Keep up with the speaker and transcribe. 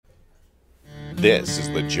This is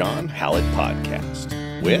the John Hallett Podcast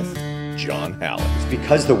with John Hallett.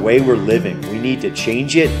 Because the way we're living, we need to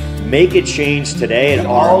change it, make a change today. And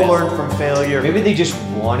all learn from failure. Maybe they just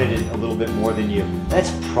wanted it a little bit more than you. That's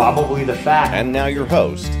probably the fact. And now your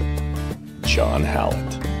host, John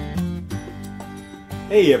Hallett.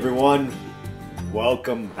 Hey everyone,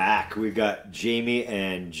 welcome back. We've got Jamie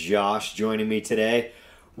and Josh joining me today.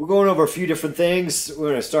 We're going over a few different things. We're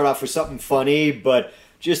going to start off with something funny, but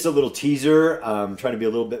just a little teaser. Trying to be a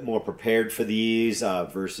little bit more prepared for these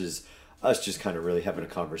versus us just kind of really having a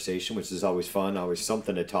conversation, which is always fun, always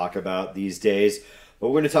something to talk about these days. But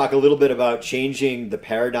we're going to talk a little bit about changing the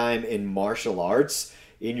paradigm in martial arts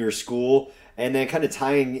in your school, and then kind of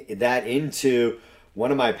tying that into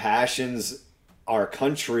one of my passions, our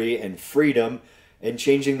country and freedom, and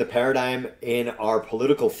changing the paradigm in our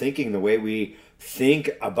political thinking, the way we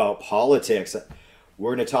think about politics.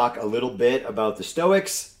 We're going to talk a little bit about the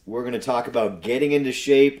Stoics. We're going to talk about getting into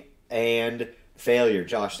shape and failure.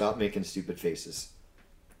 Josh, stop making stupid faces.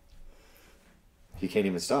 He can't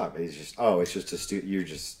even stop. He's just, it's just you're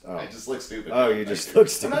just, I just look stupid. Oh, you just look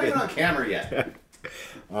stupid. I'm not even on camera yet.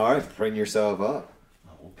 All right, bring yourself up.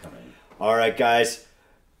 Oh, we'll come in. All right, guys.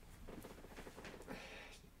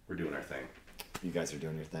 We're doing our thing. You guys are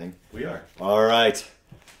doing your thing. We are. All right.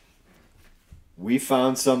 We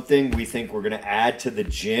found something we think we're going to add to the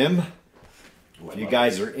gym. If you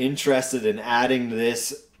guys are interested in adding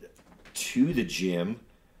this to the gym,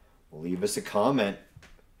 leave us a comment.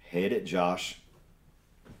 Hit it, Josh.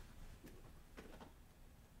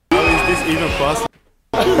 How is this even possible?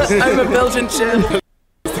 I'm a Belgian champ.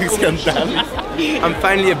 I'm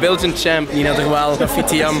finally a Belgian champ. Nina Derwaal,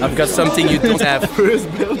 Graffitiam. I've got something you don't have. First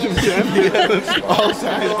Belgian champion. All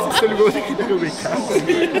time.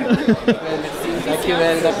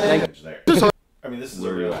 I mean, this is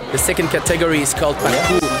a real. The second category is called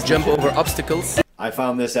parkour, jump over obstacles. I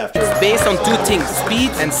found this after Based on two things, speed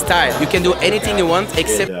and style. You can do anything you want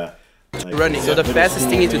except running. So the fastest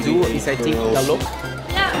thing you need to do is, I think, galop.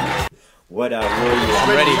 What will you?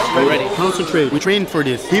 We're ready. Concentrate. We trained for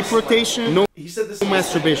this. Hip rotation, no He said this.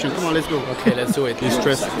 masturbation. Come on, let's go. Okay, let's do it. He's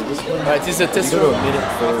stressed. Alright, this is a test row.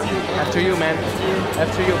 After you, man.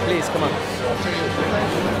 After you, please, come on.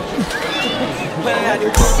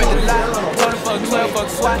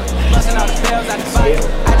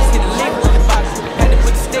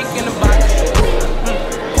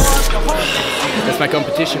 That's my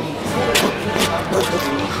competition.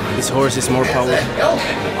 This horse is more powerful.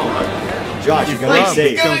 Josh, you gotta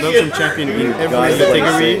say Become Belgian champion in every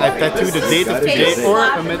category. I tattooed the date of today or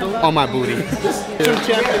a medal on my booty.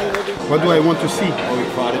 What do I want to see? Oh,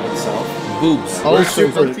 he brought it himself. Boobs.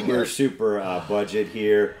 We're super budget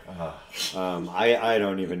here. I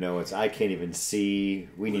don't even know I can't even see.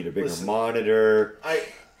 We need a bigger monitor.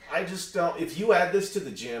 I just don't. If you add this to the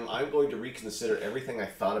gym, I'm going to reconsider everything I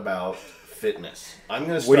thought about fitness. I'm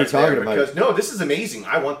going to start What are you talking about? because no, this is amazing.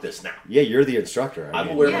 I want this now. Yeah, you're the instructor. I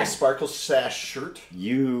will wear my Sparkle Sash shirt.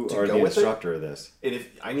 You to are go the with it. instructor of this. And if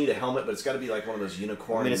I need a helmet, but it's got to be like one of those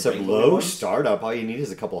unicorn. I mean, it's a rainbow low ones. startup. All you need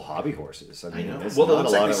is a couple of hobby horses. I mean, know. it's Well, not a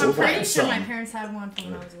that's lot like of some I'm overhead. pretty sure my Some. parents had one from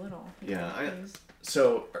when I was little. Yeah.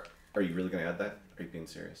 So, are you really going to add that? Are you being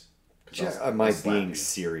serious? Am I being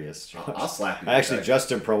serious, Josh? I'll slap you. Actually,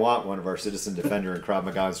 Justin Prawant, one of our citizen defender and Krav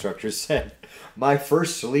Maga instructors, said, my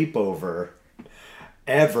first sleepover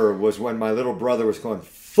ever was when my little brother was going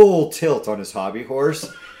full tilt on his hobby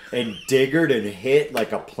horse and diggered and hit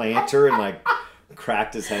like a planter and like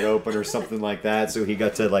cracked his head open or something like that. So he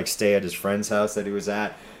got to like stay at his friend's house that he was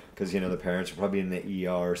at because, the parents were probably in the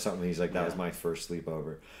ER or something. He's like, that was my first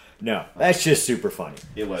sleepover. No, that's just super funny.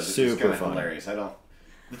 It was super kind of funny. hilarious.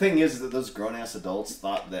 The thing is that those grown-ass adults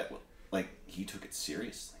thought that, like, he took it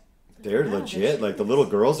seriously. They're legit. Like the little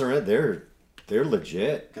girls are in. They're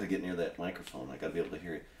legit. Gotta get near that microphone. I gotta be able to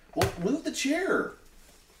hear you. Well, move the chair.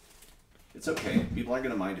 It's okay. People aren't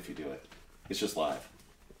gonna mind if you do it. It's just live.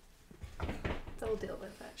 They'll deal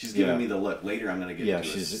with it. She's giving me the look. Later, I'm gonna get into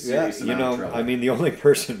a serious amount of trouble. I mean, the only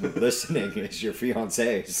person listening is your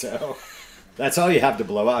fiance, so that's all you have to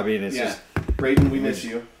blow up. I mean, it's just Braden, we miss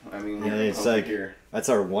you. I mean, it's like that's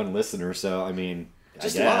our one listener. So I mean,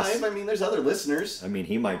 just I guess. live. I mean, there's other listeners. I mean,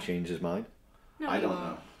 he might change his mind. No, I he don't won't.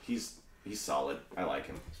 know. He's solid. I like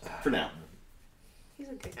him for now. He's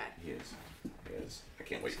a good guy. He is. He is. I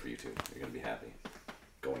can't wait for you two. You're gonna be happy.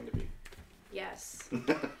 Going to be. Yes.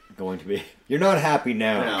 Going to be. You're not happy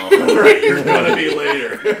now. No, right? You're gonna be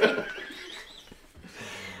later.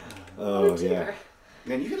 Oh yeah.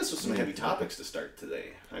 Man, you hit us with some heavy topics to start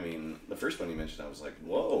today. I mean, the first one you mentioned, I was like,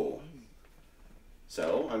 whoa.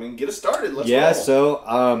 So, I mean, get us started. Let's roll. So,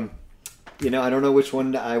 I don't know which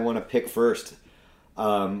one I want to pick first.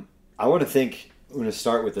 I want to think. I'm going to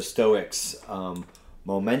start with the Stoics.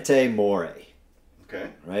 Memento Mori. Okay.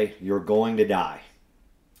 Right? You're going to die.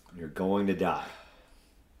 You're going to die.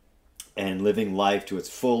 And living life to its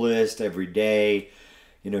fullest every day,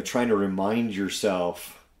 trying to remind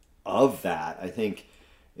yourself of that, I think,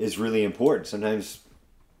 is really important. Sometimes,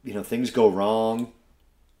 things go wrong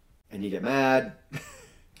and you get mad.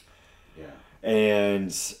 Yeah.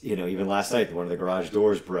 And, even last night, one of the garage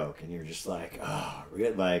doors broke and you're just like, oh,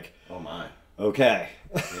 really? Like, Oh my. okay.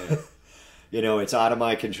 Yeah. It's out of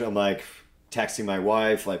my control. I'm like texting my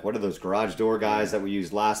wife, like, what are those garage door guys that we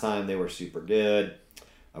used last time? They were super good.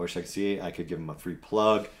 I wish I could give them a free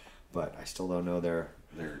plug, but I still don't know their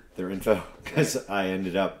info because I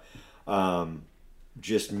ended up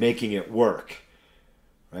just making it work.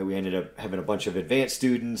 Right? We ended up having a bunch of advanced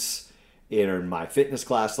students in my fitness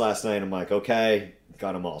class last night. I'm like, okay,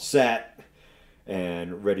 got them all set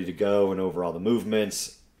and ready to go and over all the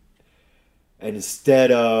movements. And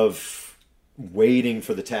instead of waiting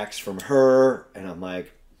for the text from her, and I'm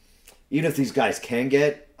like, even if these guys can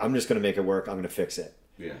I'm just going to make it work. I'm going to fix it.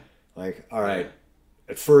 Yeah. Like, all right.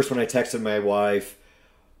 At first, when I texted my wife,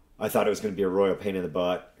 I thought it was going to be a royal pain in the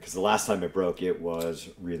butt because the last time it broke, it was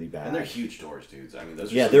really bad. And they're huge doors, dudes. I mean,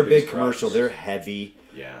 those are yeah, some they're of the big biggest commercial. trucks. They're heavy.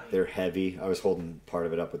 Yeah. They're heavy. I was holding part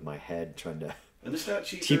of it up with my head, trying to And it's not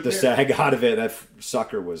cheap. keep the sag out of it. That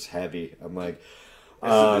sucker was heavy. I'm like,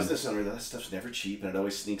 as a business owner, that stuff's never cheap, and it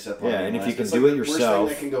always sneaks up on you. Yeah, and if you can It's do like it the worst yourself-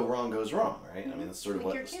 thing that can go wrong goes wrong, right? I mean, that's sort of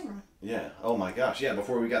Like what. your camera. Yeah. Oh my gosh. Yeah.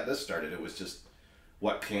 Before we got this started, it was just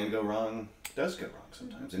what can go wrong does go wrong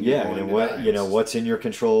sometimes. And yeah, you're going and to what die. It's just- what's in your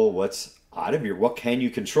control, what's out of your, what can you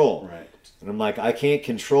control? Right. And I'm like, I can't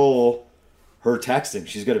control her texting.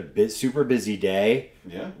 She's got a super busy day.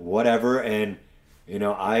 Yeah. Whatever, and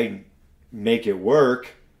I make it work,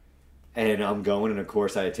 and I'm going, and of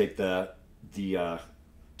course I take the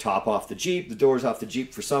top off the Jeep, the doors off the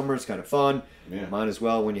Jeep for summer. It's kind of fun. Yeah. Might as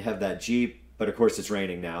well when you have that Jeep, but of course it's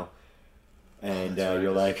raining now, and That's right.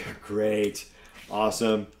 you're like, great,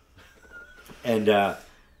 awesome, and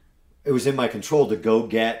it was in my control to go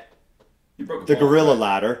get You broke the bolt, gorilla right?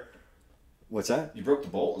 ladder. What's that? You broke the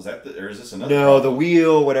bolt. Is that or is this another? No, problem? the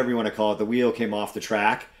wheel, whatever you want to call it, the wheel came off the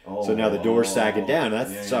track. Oh, So now the door's sagging down. That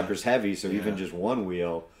yeah, sucker's heavy, so even Yeah. just one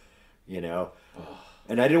wheel,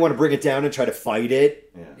 And I didn't want to bring it down and try to fight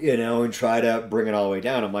it, Yeah. and try to bring it all the way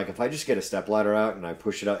down. I'm like, if I just get a step ladder out and I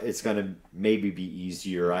push it up, it's going to maybe be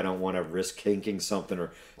easier. I don't want to risk kinking something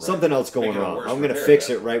or something else going Making it wrong. worse I'm for going to her, fix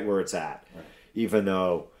yeah. it right where it's at, Right. even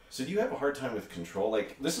though... So do you have a hard time with control?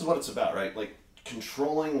 Like, this is what it's about, right? Like,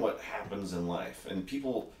 controlling what happens in life. And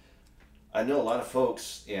people, I know a lot of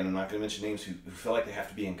folks, and I'm not going to mention names, who feel like they have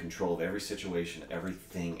to be in control of every situation,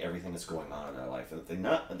 everything that's going on in their life. And if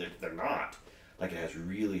they're not. Like, it has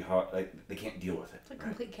really hard, like, they can't deal with it. It's like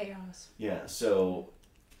complete chaos. Yeah, so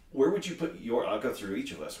where would you put I'll go through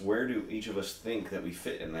each of us. Where do each of us think that we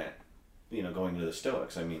fit in that, going to the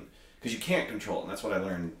Stoics? I mean, because you can't control, and that's what I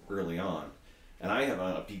learned early on. And I have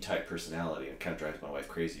a B-type personality. It kind of drives my wife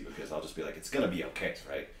crazy because I'll just be like, it's going to be okay,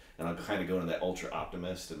 right? And I'll kind of go into that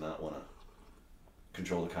ultra-optimist and not want to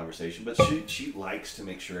control the conversation. But she likes to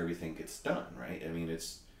make sure everything gets done, right? I mean,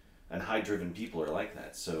 and high-driven people are like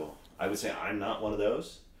that. So I would say I'm not one of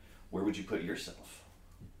those. Where would you put yourself?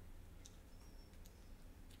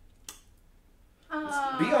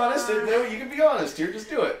 Be honest. No, you can be honest here. Just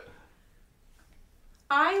do it.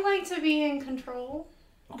 I like to be in control.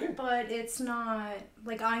 Okay. But it's not,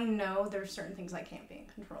 like, I know there's certain things I can't be in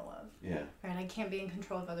control of. Yeah. Right? I can't be in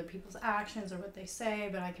control of other people's actions or what they say,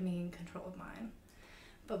 but I can be in control of mine.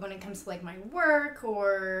 But when it comes to, like, my work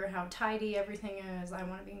or how tidy everything is, I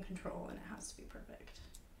want to be in control, and it has to be perfect.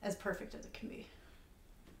 As perfect as it can be.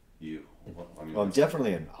 You. Well, I mean, Well, I'm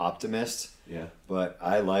definitely an optimist, yeah. but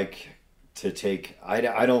I like to take... I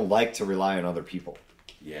don't like to rely on other people.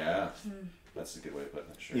 Yeah. That's a good way of putting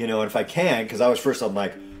it. Sure. And if I can, because I'm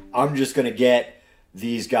like, I'm just going to get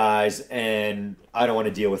these guys and I don't want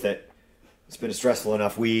to deal with it. It's been a stressful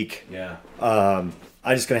enough week. Yeah. I'm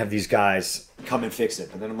just going to have these guys come and fix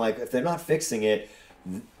it. And then I'm like, if they're not fixing it,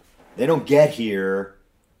 they don't get here.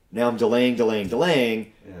 Now I'm delaying.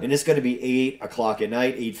 Yeah. And it's going to be 8 o'clock at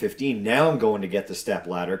night, 8:15. Now I'm going to get the step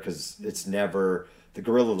ladder because the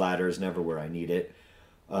gorilla ladder is never where I need it.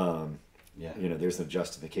 Yeah. There's no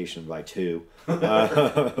justification by 2.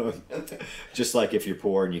 Just like if you're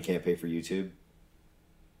poor and you can't pay for YouTube.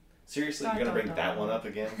 Seriously, you're gonna bring that one up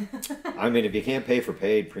again? I mean, if you can't pay for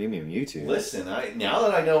paid premium YouTube. Listen, now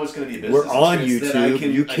that I know it's gonna be a business, We're on expense, YouTube.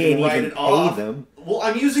 then You I can't write even it off. pay them. Well,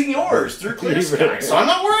 I'm using yours through Clear Sky, so I'm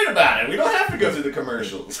not worried about it. We don't have to go through the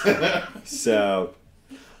commercials. So,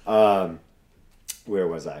 where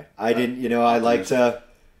was I? I didn't, I like to,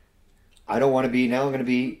 I don't want to be, now I'm going to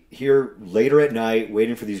be here later at night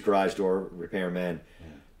waiting for these garage door repairmen.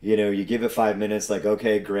 You give it 5 minutes, like,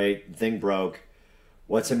 okay, great, thing broke.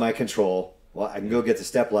 What's in my control? Well, I can go get the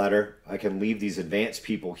step ladder. I can leave these advanced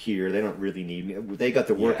people here. They don't really need me. They got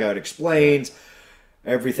the workout explained,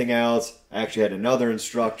 everything else. I actually had another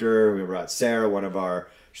instructor. We brought Sarah,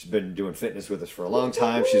 she's been doing fitness with us for a long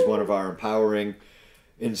time. She's one of our empowering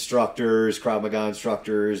instructors, Krav Maga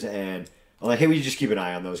instructors. And I'm like, hey, we just keep an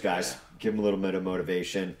eye on those guys. Give them a little bit of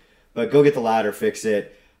motivation. But go get the ladder, fix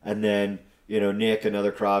it. And then, Nick,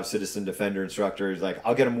 another Krav Citizen Defender instructor, is like,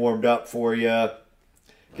 I'll get them warmed up for you.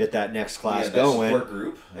 Get that next class going. Support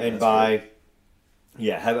group. And by, we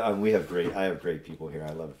have great people here.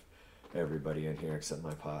 I love everybody in here except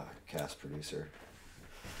my podcast producer.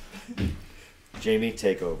 Jamie,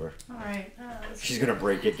 take over. All right. She's going to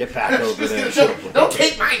break it. Get back over there. Don't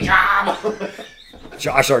take my job!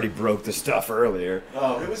 Josh already broke the stuff earlier.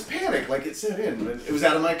 Oh, it was panic. Like, it set in. It was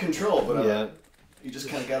out of my control. But you just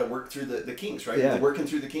kind of got to work through the kinks, right? Yeah. Working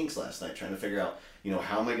through the kinks last night, trying to figure out,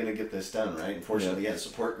 how am I going to get this done, right? Unfortunately, you had a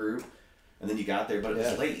support group, and then you got there, but it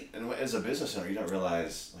was late. And as a business owner, you don't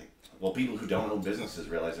realize, people who don't own businesses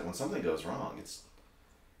realize that when something goes wrong,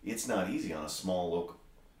 it's not easy on a small local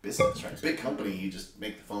business, right? Big company, you just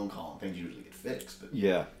make the phone call and things usually get fixed. But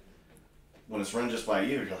when it's run just by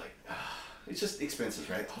you, you're like, it's just expenses,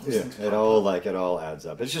 right? It all adds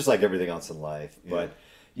up. It's just like everything else in life, but.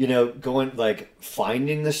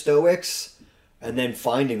 Finding the Stoics, and then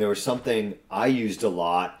there was something I used a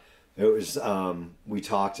lot. It was, we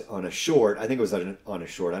talked on a short, I think it was on a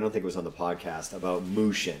short, I don't think it was on the podcast, about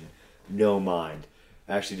Mushin, no mind.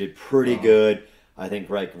 I actually did pretty good. I think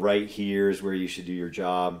right here is where you should do your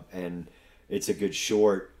job, and it's a good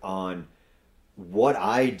short on what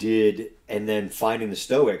I did, and then finding the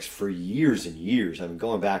Stoics for years and years. I'm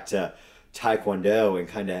going back to Taekwondo and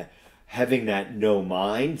kind of having that no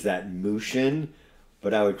mind, that Mushin,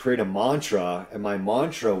 but I would create a mantra, and my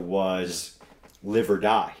mantra was live or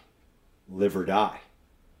die. Live or die.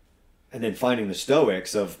 And then finding the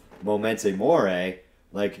Stoics of Memento Mori,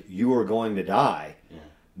 like, you are going to die. Yeah.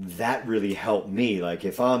 That really helped me. Like,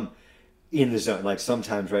 if I'm in the zone, like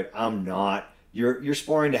sometimes, right, I'm not. You're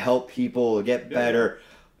sparring to help people get better,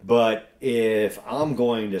 but if I'm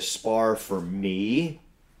going to spar for me,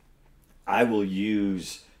 I will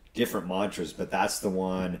use different mantras, but that's the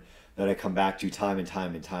one that I come back to time and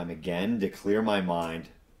time and time again to clear my mind,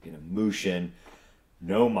 Mushin,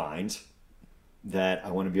 no mind, that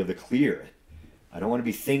I want to be able to clear it. I don't want to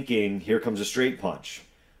be thinking, here comes a straight punch.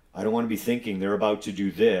 I don't want to be thinking they're about to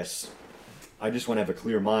do this. I just want to have a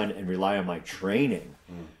clear mind and rely on my training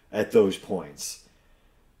at those points.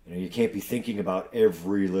 You can't be thinking about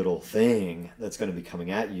every little thing that's going to be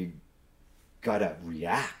coming at you. You got to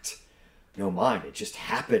react. No mind. It just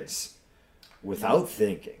happens without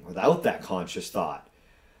thinking, without that conscious thought.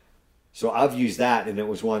 So I've used that, and it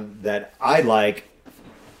was one that I like,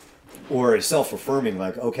 or is self-affirming,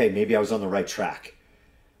 like, okay, maybe I was on the right track,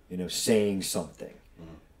 saying something.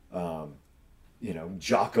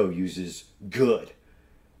 Jocko uses good.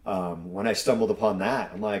 When I stumbled upon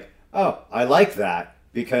that, I'm like, oh, I like that,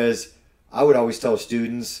 because I would always tell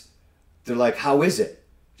students, they're like, how is it?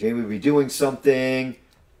 Jamie would be doing something,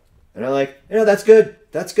 and I'm like, that's good.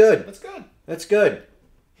 That's good. That's good. That's good.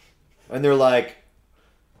 And they're like,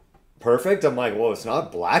 perfect. I'm like, well, it's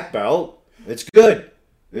not black belt. It's good.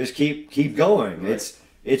 Just keep going. Right.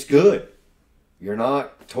 It's good. You're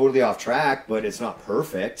not totally off track, but it's not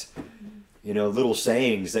perfect. Little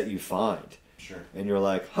sayings that you find. Sure. And you're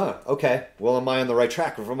like, okay. Well, am I on the right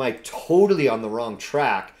track, or am I totally on the wrong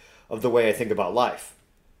track of the way I think about life?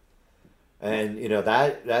 And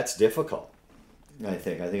that's difficult. I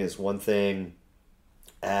think it's one thing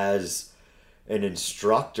as an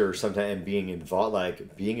instructor sometimes, and being involved,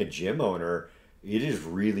 like being a gym owner, it is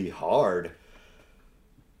really hard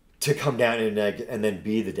to come down and then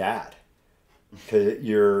be the dad, because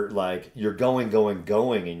you're going,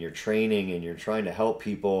 and you're training, and you're trying to help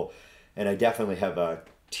people. And I definitely have a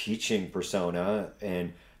teaching persona,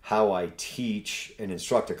 and how I teach and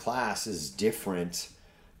instruct a class is different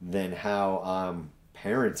than how I'm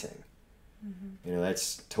parenting.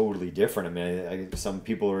 That's totally different. I mean, some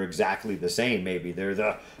people are exactly the same. Maybe they're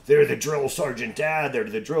the drill sergeant dad, they're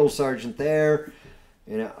the drill sergeant there.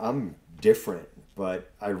 I'm different, but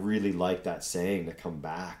I really like that saying, to come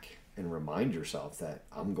back and remind yourself that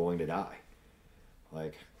I'm going to die.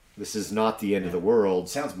 Like, this is not the end of the world.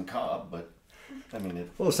 Sounds macabre, but I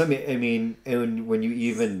mean, and when you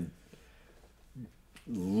even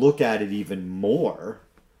look at it even more,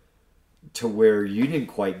 to where you didn't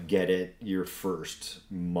quite get it your first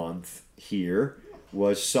month here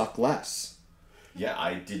was suck less. Yeah,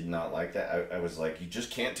 I did not like that. I was like, you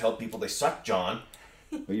just can't tell people they suck, John.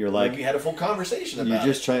 But you're like, we had a full conversation about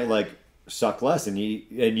you're just trying like suck less, and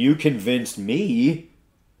you convinced me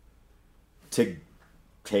to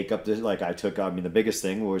take up the the biggest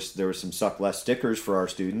thing was there was some suck less stickers for our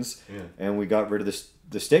students, and we got rid of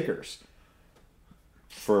the stickers.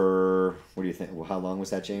 For what do you think? Well, how long was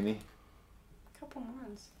that, Jamie? A couple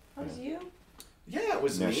months. That was you. Yeah, it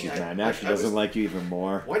was no, me. She's not. Now she doesn't like you even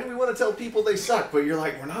more. Why do we want to tell people they suck? But you're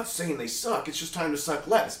like, we're not saying they suck. It's just time to suck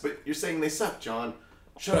less. But you're saying they suck, John.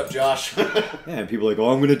 Shut up, Josh. Yeah, and people are like, oh,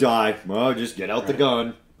 I'm going to die. Well, just get out the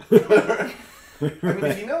gun. I mean,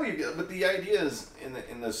 if you know you're good. But the idea is,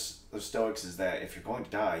 in the Stoics is that if you're going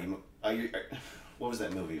to die, what was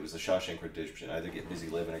that movie? It was The Shawshank Redemption. Either get busy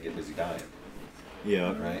living or get busy dying.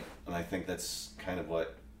 Yeah. Right? And I think that's kind of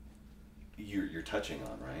what you're touching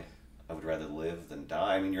on, right? I would rather live than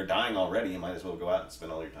die. I mean, you're dying already. You might as well go out and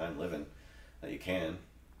spend all your time living that you can.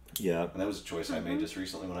 Yeah. And that was a choice I made just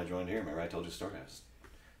recently when I joined here. Remember I told you a story? I was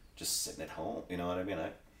just sitting at home. You know what I mean? I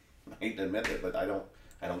hate to admit it, but I don't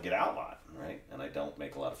get out a lot, right? And I don't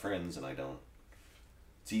make a lot of friends, and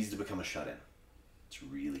it's easy to become a shut-in. It's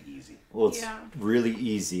really easy. Well, it's really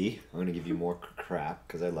easy. I'm going to give you more crap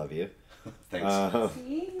because I love you. Thanks.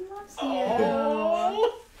 He loves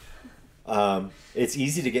you. It's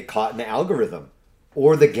easy to get caught in the algorithm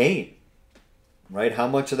or the game, right? How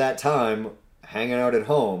much of that time hanging out at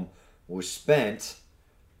home was spent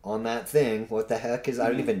on that thing? What the heck is? I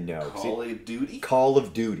don't even know. Call of Duty. Call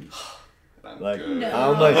of Duty. I'm like, good. No.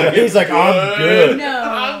 How much? He's like, I'm good. No.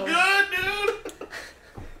 I'm good,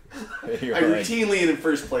 dude. I routinely in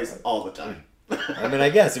first place all the time. I mean, I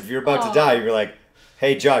guess if you're about to die, you're like,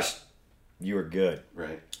 hey, Josh, you were good.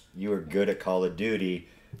 Right. You were good at Call of Duty.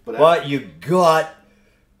 But you've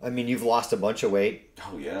lost a bunch of weight.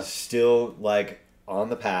 Oh, yeah. Still, on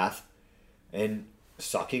the path and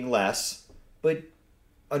sucking less. But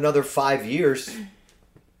another 5 years,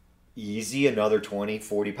 easy, another 20,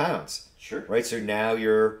 40 pounds. Sure. Right? So now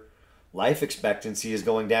your life expectancy is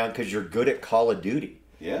going down because you're good at Call of Duty.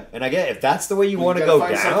 Yeah. And I get if that's the way you want to go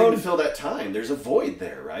find down. Something to fill that time. There's a void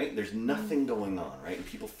there, right? There's nothing going on, right? And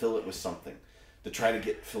people fill it with something to try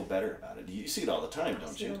to feel better about it. You see it all the time,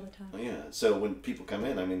 don't you? All the time. Oh, yeah. So when people come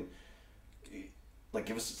in, I mean,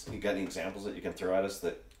 give us. You got any examples that you can throw at us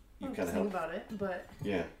that you kind of think help? about it, but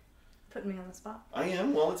Yeah. putting me on the spot. I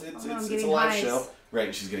am. Well, it's I'm a getting live highs. show,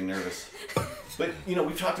 right? She's getting nervous. But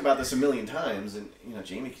we've talked about this a million times, and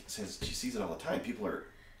Jamie says she sees it all the time. People are,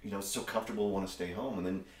 so comfortable, want to stay home, and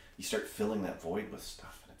then you start filling that void with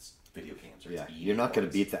stuff, and it's video games. Or it's You're not going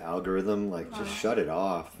to beat the algorithm. Just shut it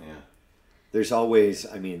off. Yeah. There's always,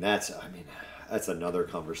 that's another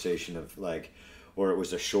conversation of or it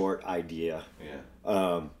was a short idea.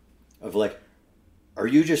 Yeah. Are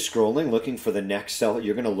you just scrolling, looking for the next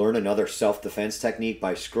you're going to learn another self-defense technique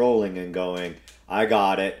by scrolling and going, I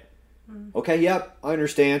got it. Okay, yep, I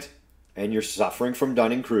understand. And you're suffering from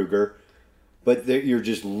Dunning-Kruger, but you're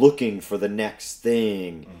just looking for the next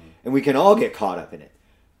thing. And we can all get caught up in it.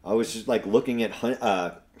 I was just looking at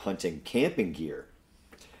hunting camping gear.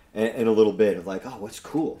 And a little bit of what's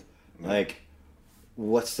cool?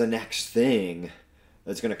 What's the next thing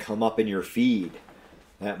that's going to come up in your feed?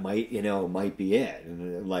 That might be it.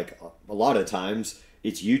 And a lot of times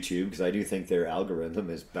it's YouTube because I do think their algorithm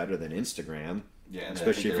is better than Instagram. Yeah.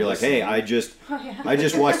 Especially if you're hey, I just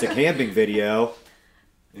watched a camping video.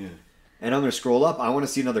 Yeah. And I'm going to scroll up. I want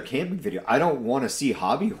to see another camping video. I don't want to see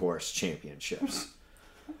hobby horse championships.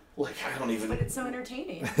 I don't even. But it's so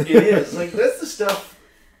entertaining. It is. That's the stuff.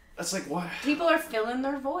 That's why. People are filling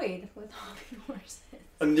their void with hobby horses.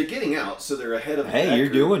 And they're getting out, so they're ahead of the Hey, you're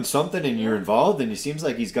group. doing something and you're involved, and it seems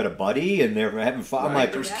like he's got a buddy, and they're having fun. Right.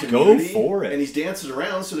 I'm There's go community, for it. And he's dancing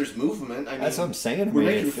around, so there's movement. That's what I'm saying. We're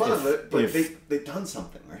making fun of it, but they've done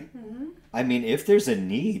something, right? If there's a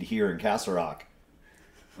need here in Castle Rock,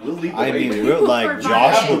 We'll lead the way. we're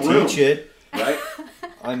Josh will teach it. Right?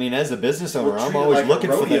 As a business owner, We're I'm treated always like looking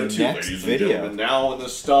a for the rodeo too, next ladies and video. gentlemen. Now in the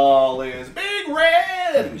stall is Big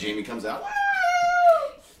Red, and Jamie comes out.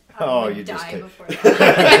 Oh, I'm you gonna just die did. before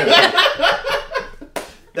that.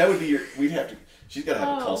 That would be your. We'd have to. She's got to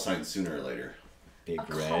have a call sign sooner or later. Big A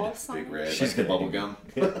Red. call sign? Big Red. She's Like the gonna bubble gum.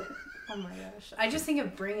 Oh my gosh! I just think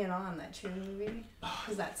of Bring It On, that cheer movie,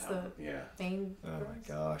 because that's the Yeah. thing. Oh my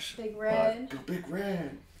gosh. Big Red. Go Big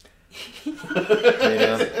Red. You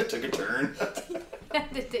know? Took a turn.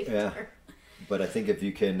 Had to take a Yeah. turn. But I think if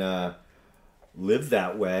you can live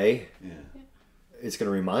that way, Yeah. it's going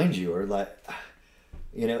to remind you, or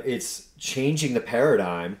it's changing the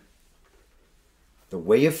paradigm the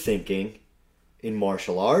way of thinking in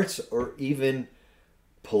martial arts or even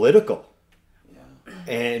political. Yeah.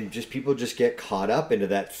 And just people just get caught up into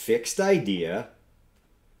that fixed idea.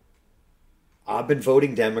 I've been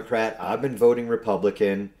voting Democrat. I've been voting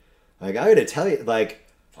Republican. Like, I gotta tell you, like,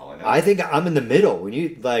 I think I'm in the middle. When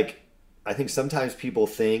you, like, I think sometimes people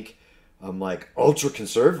think I'm, like,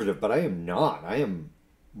 ultra-conservative, but I am not. I am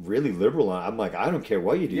really liberal. I'm like, I don't care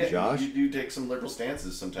what you do, Josh. You take some liberal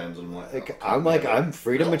stances sometimes. I'm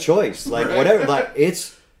freedom of choice. Like, whatever. Like,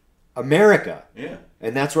 it's America. Yeah.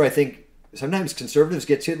 And that's where I think sometimes conservatives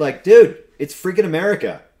get to, like, dude, it's freaking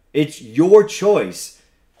America. It's your choice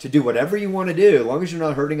to do whatever you want to do as long as you're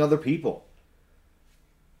not hurting other people.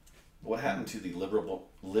 What happened to the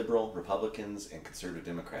liberal Republicans and conservative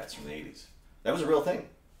Democrats from the 80s? That was a real thing.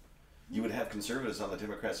 You would have conservatives on the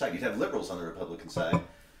Democrat side. You'd have liberals on the Republican side.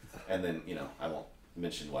 And then, I won't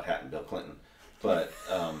mention what happened to Bill Clinton. But,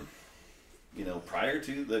 prior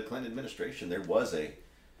to the Clinton administration, it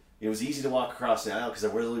was easy to walk across the aisle because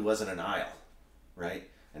there really wasn't an aisle, right?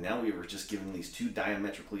 And now we were just given these two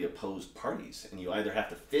diametrically opposed parties. And you either have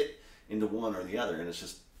to fit into one or the other. And it's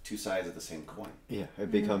just two sides of the same coin. Yeah,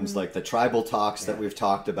 it becomes like the tribal talks that we've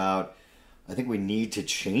talked about. I think we need to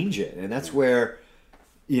change it. And that's where,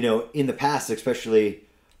 in the past, especially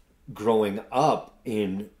growing up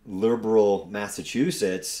in liberal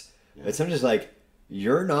Massachusetts, it's sometimes like,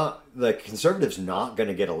 you're not, like, conservatives not going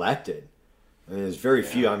to get elected. I mean, there's very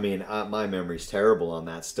few. I mean, my memory's terrible on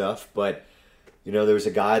that stuff. But, there was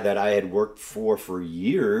a guy that I had worked for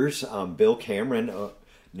years, Bill Cameron,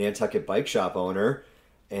 Nantucket bike shop owner.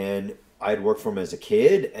 And I'd worked for him as a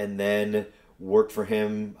kid and then worked for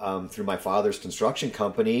him through my father's construction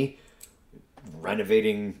company,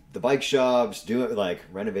 renovating the bike shops,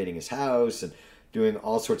 renovating his house and doing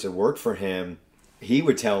all sorts of work for him. He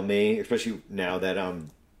would tell me, especially now that I'm,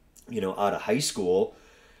 out of high school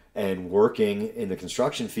and working in the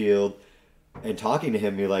construction field and talking to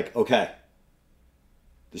him, you're like, okay,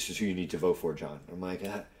 this is who you need to vote for, John. I'm like,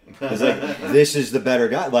 it's like, this is the better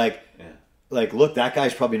guy. Like, look, that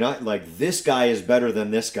guy's probably not, like, this guy is better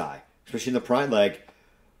than this guy. Especially in the prime, like,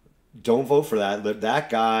 don't vote for that. That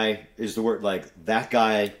guy is the word, like, that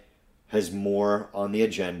guy has more on the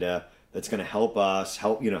agenda that's going to help us,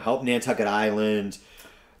 help Nantucket Island,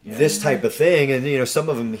 this type of thing. And, some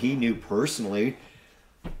of them he knew personally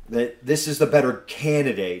that this is the better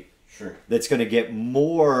candidate that's going to get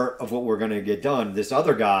more of what we're going to get done. This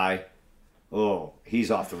other guy, he's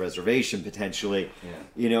off the reservation potentially,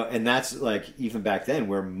 and that's like even back then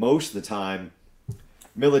where most of the time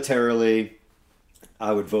militarily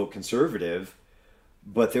I would vote conservative,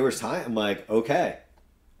 but there was time I'm like, okay,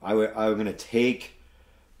 I'm going to take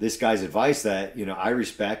this guy's advice that, I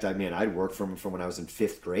respect. I mean, I'd worked for him from when I was in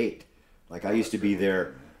 5th grade. Like I used to be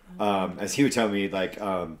there, as he would tell me, like,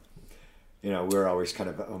 we were always kind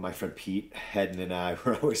of, my friend Pete Hedden and I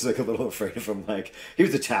were always like a little afraid of him. Like, he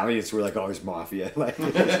was Italian, so we're like always mafia. Like,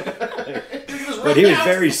 but he was a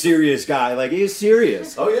very serious guy. Like, he was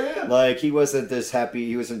serious. Oh, yeah. Like, he wasn't this happy.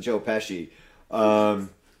 He wasn't Joe Pesci. Joe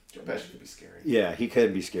Pesci could be scary. Yeah, he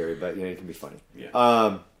can be scary, but, he can be funny.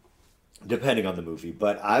 Yeah. Depending on the movie.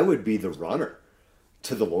 But I would be the runner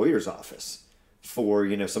to the lawyer's office for,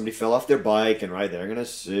 somebody fell off their bike and, they're going to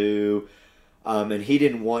sue. And he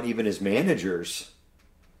didn't want even his managers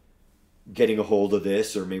getting a hold of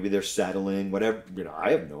this, or maybe they're settling, whatever.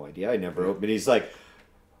 I have no idea. I never opened. He's like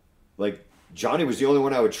Johnny was the only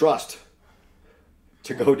one I would trust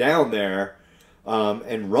to go down there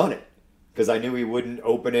and run it because I knew he wouldn't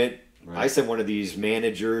open it. Right. I sent one of these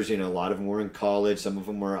managers. A lot of them were in college. Some of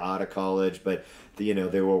them were out of college, but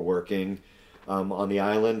they were working on the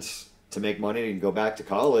islands to make money and go back to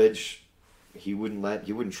college. He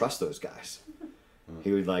wouldn't trust those guys.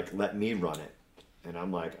 He would let me run it. And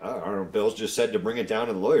I'm like, oh, I don't know, Bill's just said to bring it down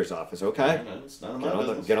to the lawyer's office. Okay.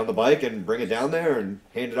 Get on the bike and bring it down there and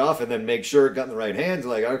hand it off and then make sure it got in the right hands.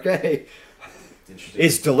 Like, okay.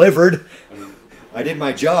 It's delivered. I did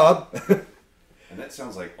my job. And that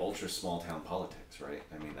sounds like ultra small town politics, right?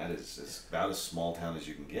 I mean, that is about as small town as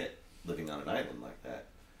you can get living on an island like that.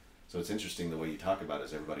 So it's interesting the way you talk about it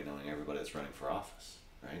is everybody knowing everybody that's running for office.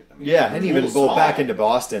 Right? I mean, and even go back into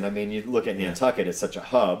Boston. I mean, you look at Nantucket; it's such a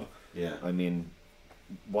hub. Yeah. I mean,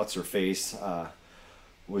 what's her face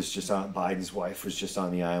was just on. Biden's wife was just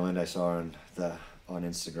on the island. I saw her on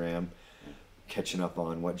Instagram, catching up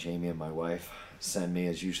on what Jamie and my wife send me.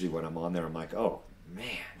 Is usually when I'm on there. I'm like, oh man.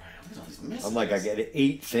 I'm like, I get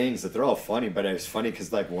 8 things that they're all funny, but it's funny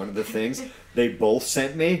because one of the things they both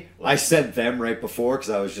sent me, I sent them right before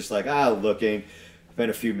because I was just like, looking. Spent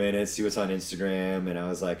a few minutes, see what's on Instagram, and I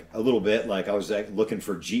was like, a little bit, I was looking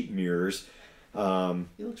for Jeep mirrors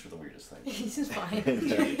He looks for the weirdest thing. He's just fine.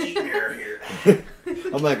 Mirror here.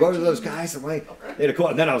 I'm like, what are those guys? I'm like, they had a cool.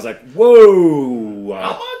 And then I was like, whoa.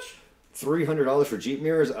 How much? $300 for Jeep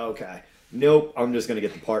mirrors? Okay. Nope. I'm just going to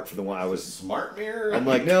get the part for the one I was. Smart mirror? I'm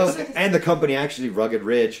like, no. And the company actually, Rugged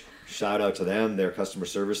Ridge, shout out to them, their customer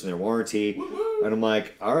service and their warranty. Woo-hoo. And I'm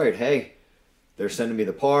like, all right, hey, they're sending me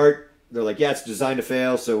the part. They're like, yeah, it's designed to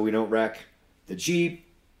fail so we don't wreck the Jeep.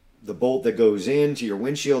 The bolt that goes into your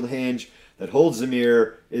windshield hinge that holds the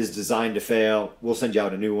mirror is designed to fail. We'll send you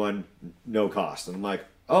out a new one, no cost. And I'm like,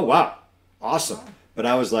 oh, wow, awesome. But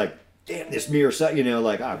I was like, damn, this mirror,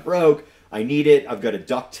 like, I broke. I need it. I've got it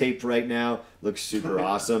duct taped right now. Looks super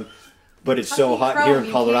awesome. But it's so hot here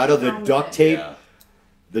in Colorado.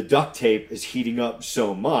 The duct tape is heating up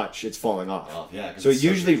so much, it's falling off. Oh, yeah, so it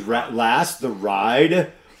usually lasts the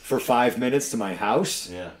ride for 5 minutes to my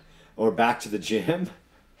house or back to the gym.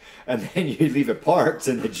 And then you leave it parked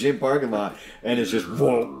in the gym parking lot, and it's just,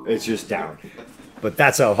 whoa, it's just down. But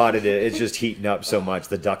that's how hot it is. It's just heating up so much.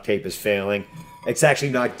 The duct tape is failing. It's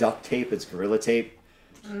actually not duct tape, it's Gorilla Tape.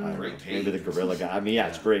 Great tape. Maybe the Gorilla guy. I mean, yeah,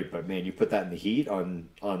 it's great, but man, you put that in the heat on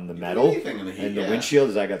the metal anything in the heat, and the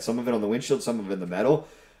windshield. I got some of it on the windshield, some of it in the metal,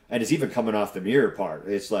 and it's even coming off the mirror part.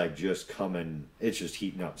 It's like just coming. It's just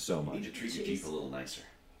heating up so much. You need to treat your teeth a little nicer.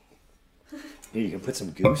 You can put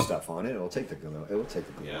some goo stuff on it. It'll take the glue. It will take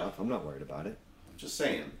the glue off. I'm not worried about it. Just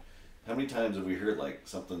saying. How many times have we heard like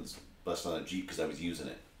something's busted on a Jeep because I was using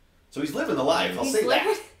it? So he's living the life. I'll say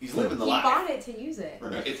that. He's living the life. He bought it to use it.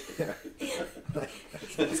 Right.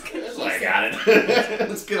 That's why I got it.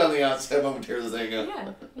 Let's get on the outside momentarily this thing up.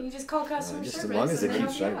 Yeah, you just call customer Just service as long as and it they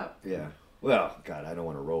keeps help you right. out. Yeah. Well, God, I don't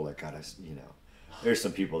want to roll it. God, there's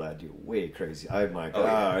some people that do way crazy. I'm like,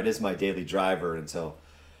 it is my daily driver until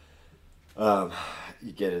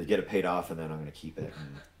you get it paid off, and then I'm going to keep it.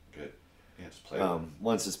 And, Good. Yeah, just play with it.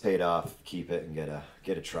 once it's paid off, keep it and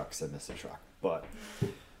get a truck. 'Cause I miss a truck. But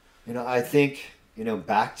I think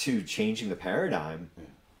back to changing the paradigm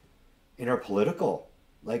in our political.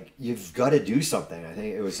 Like, you've got to do something. I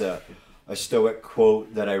think it was a Stoic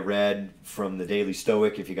quote that I read from the Daily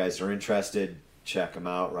Stoic. If you guys are interested, check him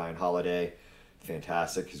out. Ryan Holiday,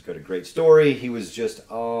 fantastic. He's got a great story. He was just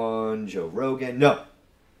on Joe Rogan. No,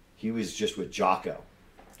 he was just with Jocko.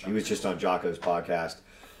 He was just on Jocko's podcast.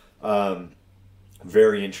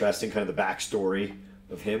 Very interesting. Kind of the backstory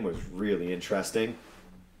of him was really interesting.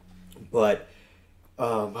 But,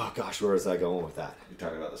 oh gosh, where was I going with that? You're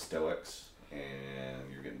talking about the Stoics,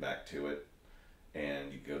 and you're getting back to it,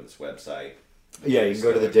 and you go to this website. Yeah, you can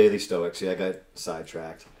go to the Daily Stoics. Yeah, I got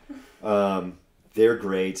sidetracked. They're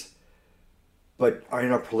great. But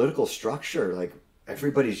in our political structure, like,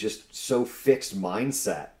 everybody's just so fixed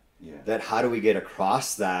mindset that how do we get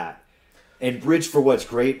across that and bridge for what's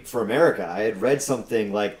great for America? I had read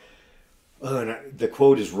something like, the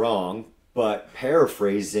quote is wrong, but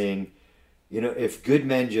paraphrasing, if good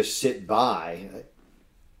men just sit by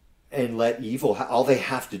and let evil, all they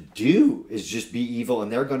have to do is just be evil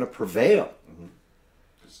and they're going to prevail.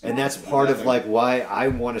 Mm-hmm. And that's part of like why I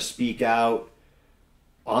want to speak out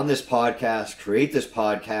on this podcast, create this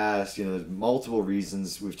podcast. There's multiple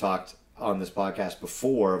reasons we've talked on this podcast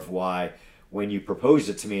before of why when you proposed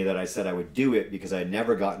it to me that I said I would do it because I had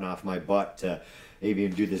never gotten off my butt to maybe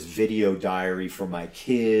even do this video diary for my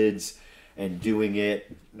kids and doing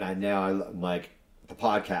it. And now I'm like, the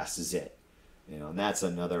podcast is it. And that's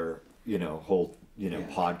another, whole,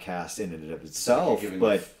 podcast in and of itself.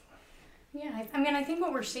 But yeah, I think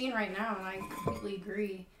what we're seeing right now, and I completely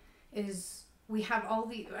agree, is we have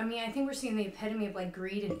I think we're seeing the epitome of like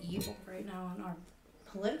greed and evil right now in our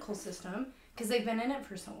political system because they've been in it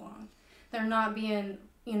for so long. They're not being,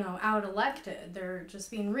 out elected. They're just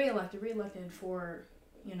being reelected for,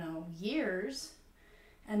 years.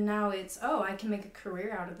 And now it's, I can make a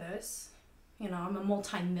career out of this. I'm a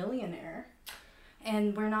multi-millionaire.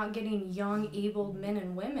 And we're not getting young, able men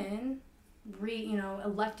and women,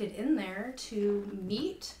 elected in there to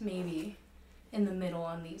meet maybe in the middle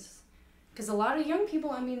on these. Because a lot of young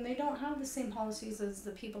people, they don't have the same policies as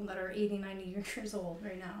the people that are 80, 90 years old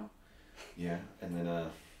right now. Yeah, and then...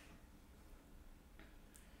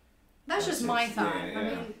 That's just my thought.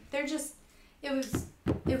 Yeah. They're just... It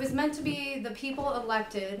was meant to be the people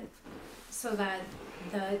elected so that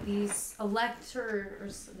these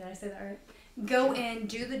electors, did I say that right? Go in,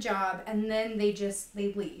 do the job, and then they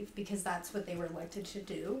leave because that's what they were elected to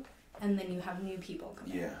do. And then you have new people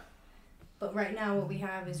come in. Yeah. But right now what we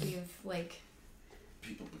have is we have like...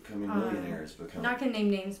 people becoming millionaires. Not going to name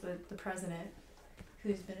names, but the president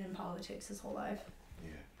who's been in politics his whole life.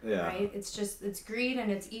 Yeah. Yeah. Right? It's greed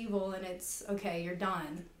and it's evil and it's, okay, you're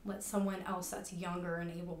done. Let someone else that's younger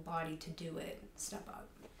and able-bodied to do it step up.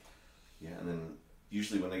 Yeah, and then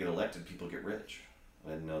usually when they get elected, people get rich.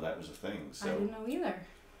 I didn't know that was a thing. So I didn't know either.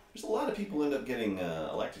 there's a lot of people end up getting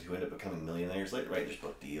elected who end up becoming millionaires later, right? There's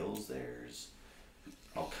book deals. There's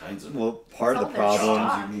all kinds of Well, part of the It's all their problem,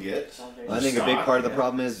 stock. you can get. It's all their I think a big Stock, part of the yeah.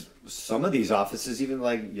 problem is some of these offices, even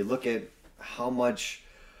like you look at how much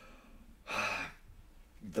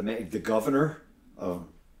the governor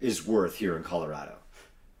is worth here in Colorado.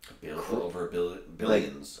 Over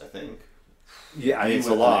billions, I think. Yeah, You it's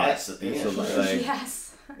a with lot. an S at the It's end. like,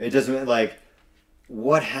 Yes. it doesn't like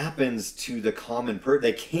what happens to the common person.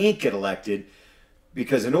 They can't get elected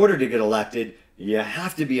because in order to get elected, you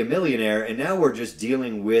have to be a millionaire. And now we're just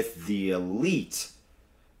dealing with the elite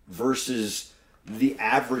versus the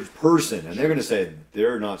average person. And they're going to say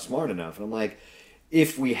they're not smart enough. And I'm like,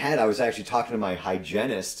 if we had, I was actually talking to my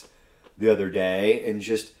hygienist the other day and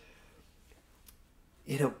just,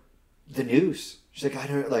 you know, the news. She's like,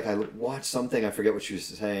 I watched something, I forget what she was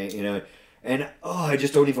saying, you know, and I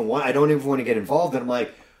don't even want to get involved. And I'm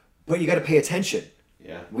like, but you got to pay attention.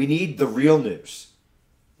 Yeah. We need the real news.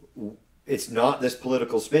 It's not this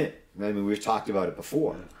political spin. I mean, we've talked about it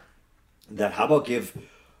before. That how about give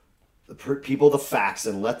people the facts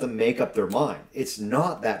and let them make up their mind? It's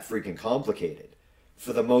not that freaking complicated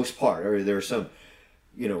for the most part. Or there's some,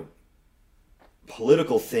 you know,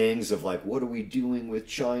 political things of like, what are we doing with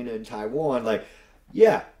China and Taiwan? Like,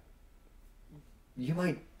 yeah, you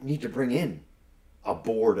might need to bring in a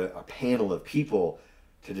board, a panel of people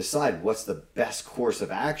to decide what's the best course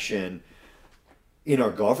of action in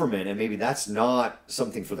our government. And maybe that's not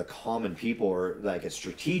something for the common people, or like it's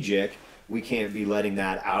strategic. We can't be letting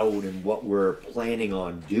that out in what we're planning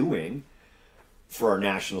on doing for our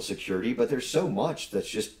national security. But there's so much that's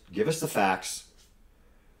just give us the facts.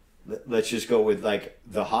 Let's just go with like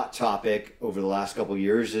the hot topic over the last couple of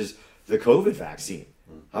years is the COVID vaccine.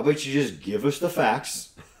 How about you just give us the facts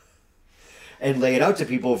and lay it out to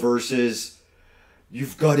people versus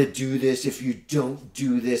you've got to do this if you don't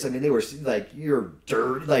do this. I mean, they were like, you're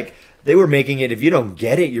dirty. Like they were making it, if you don't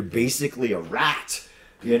get it, you're basically a rat,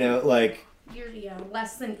 you know, like. You're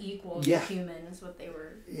less than equal Yeah. to human is what they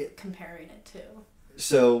were comparing it to.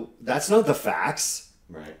 So that's not the facts.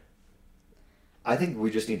 Right. I think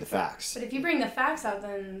we just need the facts. But if you bring the facts out,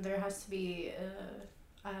 then there has to be,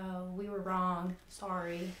 we were wrong,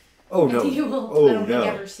 sorry. Oh no! And you will, Oh I don't no!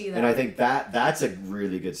 think ever see that. And I think that's a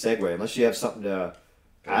really good segue. Unless you have something to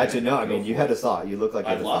add to. No, I mean you had a thought. You look like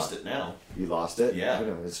you I've had a lost thought. it now. You lost it. Yeah. I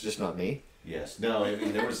know, it's just not me. Yes. No, I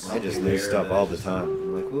mean there was. I just something lose there stuff that- all the time.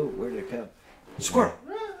 I'm like, whoa, where did it come? Squirrel.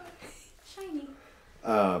 Shiny.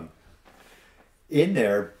 In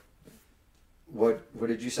there. What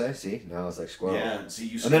did you say? See, now it's like squirrel. Yeah. See,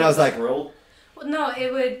 you. And then I was like, squirrel. Well, no,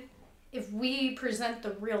 it would, if we present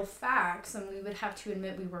the real facts, then we would have to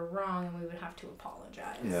admit we were wrong and we would have to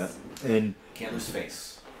apologize. Yeah, and Can't lose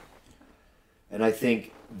face. And I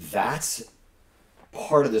think that's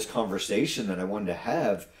part of this conversation that I wanted to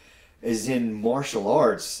have is in martial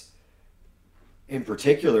arts in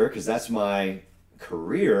particular, because that's my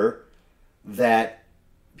career, that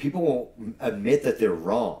people won't admit that they're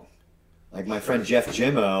wrong. Like my friend Jeff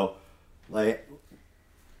Jimmo, like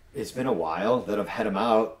it's been a while that I've had him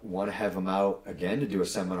out, want to have him out again to do a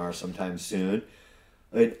seminar sometime soon.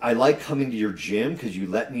 I like coming to your gym because you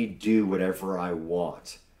let me do whatever I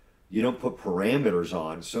want. You don't put parameters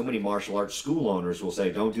on. So many martial arts school owners will say,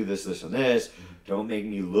 don't do this, this, and this. Don't make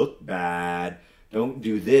me look bad. Don't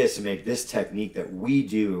do this and make this technique that we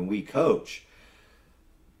do and we coach.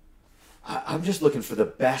 I'm just looking for the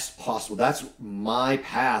best possible. That's my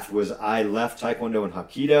path. Was I left Taekwondo and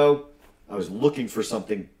Hapkido. I was looking for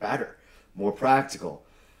something better, more practical.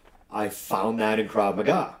 I found that in Krav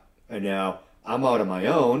Maga. And now I'm out on my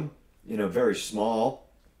own, very small,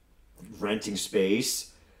 renting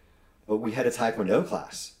space. But we had a Taekwondo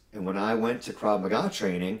class. And when I went to Krav Maga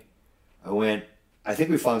training, I think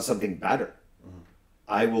we found something better.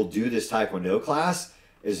 I will do this Taekwondo class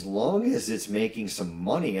as long as it's making some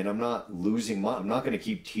money and I'm not losing money. I'm not going to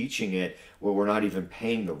keep teaching it where we're not even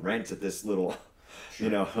paying the rent at this little, a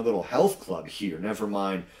little health club here. Never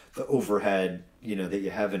mind the overhead, that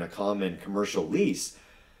you have in a common commercial lease.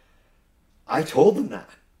 I told them that.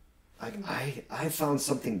 I found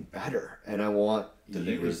something better and I want. Did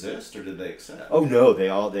they resist or did they accept? Oh no,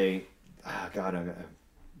 God, I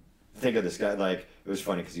think of this guy. Like, it was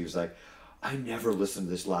funny because he was like, I never listened to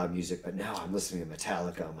this loud music, but now I'm listening to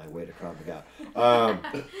Metallica on my way to Krav Maga. I'm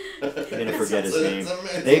gonna forget his name.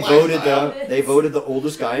 They voted the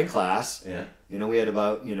oldest guy in class. Yeah. We had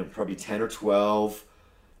about probably 10 or 12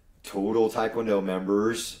 total Taekwondo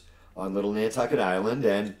members on Little Nantucket Island,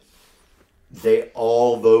 and they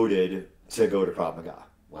all voted to go to Krav Maga.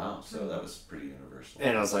 Wow, so that was pretty universal.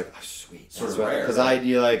 And I was like, oh, sweet. Sort of rare. Because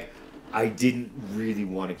I didn't really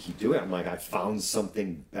want to keep doing it. I'm like, I found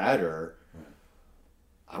something better.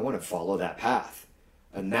 I want to follow that path.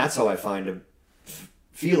 And that's how I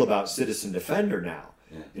feel about Citizen Defender now.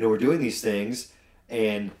 Yeah. You know, we're doing these things,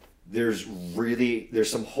 and there's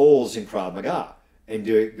some holes in Krav Maga. And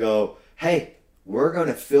go, hey, we're going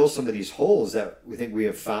to fill some of these holes that we think we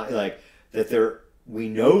have found, like, we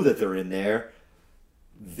know that they're in there.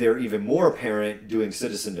 They're even more apparent doing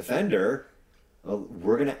Citizen Defender. Well,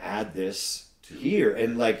 we're going to add this to here.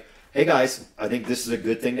 And like, hey guys, I think this is a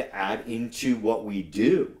good thing to add into what we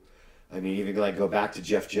do. I mean, even like go back to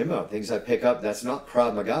Jeff Jimmo, things I pick up, that's not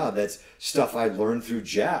Krav Maga, that's stuff I learned through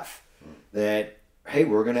Jeff. That, hey,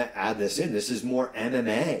 we're going to add this in. This is more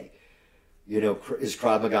MMA. You know, is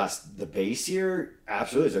Krav Maga the base here?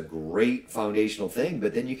 Absolutely. It's a great foundational thing,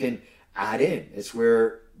 but then you can add in. It's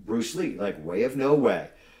where Bruce Lee, like Way of No Way.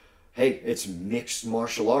 Hey, it's mixed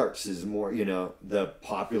martial arts is more, you know, the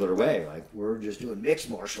popular way. Like, we're just doing mixed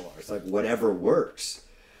martial arts, like whatever works.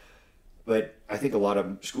 But I think a lot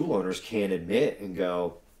of school owners can admit and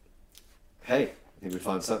go, hey, I think we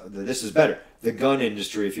found something, this is better. The gun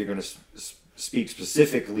industry, if you're going to speak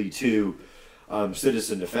specifically to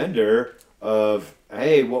Citizen Defender, of,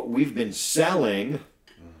 hey, what we've been selling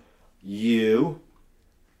you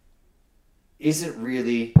isn't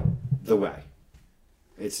really the way.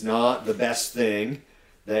 It's not the best thing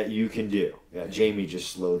that you can do. Yeah, Jamie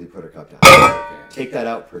just slowly put her cup down. Okay. Take that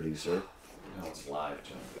out, producer. No, it's live,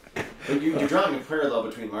 John. But you're drawing a parallel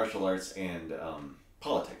between martial arts and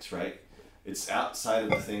politics, right? It's outside of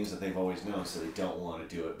the things that they've always known, so they don't want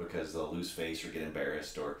to do it because they'll lose face or get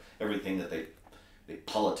embarrassed, or everything that they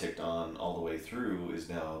politicked on all the way through is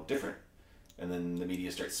now different. And then the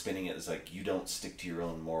media starts spinning it as like, you don't stick to your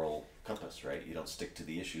own moral compass, right? You don't stick to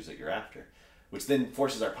the issues that you're after, which then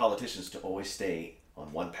forces our politicians to always stay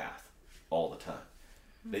on one path all the time.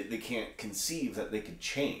 They can't conceive that they could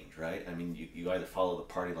change, right? I mean, you either follow the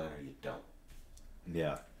party line or you don't.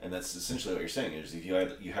 Yeah. And that's essentially what you're saying, is if you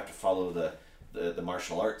have to follow the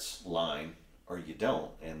martial arts line or you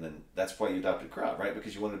don't. And then that's why you adopted Krav, right?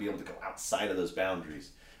 Because you want to be able to go outside of those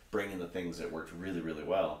boundaries, bring in the things that worked really, really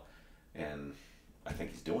well. And I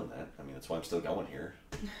think he's doing that. I mean, that's why I'm still going here.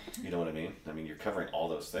 You know what I mean? I mean, you're covering all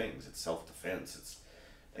those things. It's self-defense. It's,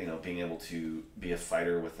 you know, being able to be a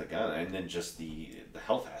fighter with a gun, and then just the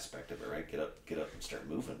health aspect of it, right? Get up and start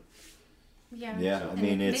moving. Yeah. Yeah, So, I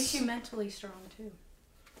mean, it it's... makes you mentally strong, too.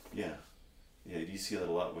 Yeah. Yeah, do you see that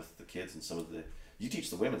a lot with the kids and some of the... You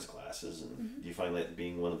teach the women's classes, and do you find that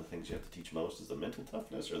being one of the things you have to teach most is the mental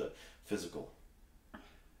toughness or the physical?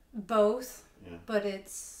 Both. Yeah. But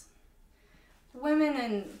it's... Women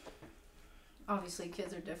and... Obviously,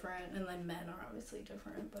 kids are different, and then men are obviously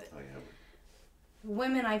different, but... Oh, yeah.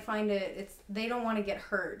 Women, I find they don't want to get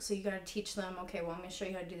hurt, so you got to teach them, okay, well, I'm going to show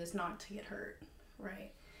you how to do this not to get hurt,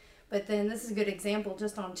 right? But then this is a good example.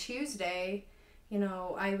 Just on Tuesday, you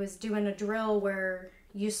know, I was doing a drill where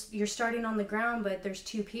you're starting on the ground, but there's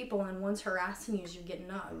two people, and one's harassing you as you're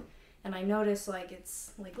getting up. And I noticed, like,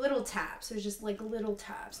 it's like little taps. There's just like little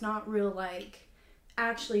taps, not real, like,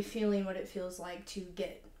 actually feeling what it feels like to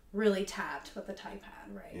get really tapped with a Thai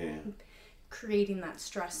pad, right? Yeah. Creating that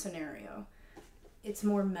stress scenario. It's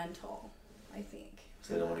more mental, I think.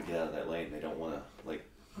 So they don't want to get out of that lane. They don't want to, like,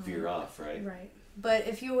 veer off, right? Right. But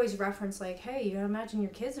if you always reference, like, hey, you gotta imagine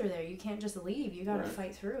your kids are there. You can't just leave. You gotta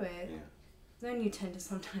fight through it. Yeah. Then you tend to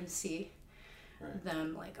sometimes see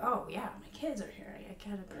them like, oh, yeah, my kids are here. I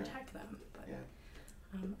gotta protect them. But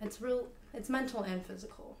it's mental and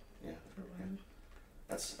physical. Yeah. For women.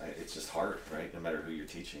 It's just hard, right? No matter who you're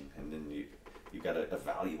teaching. And then you got to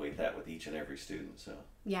evaluate that with each and every student. So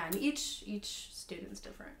yeah, and each student's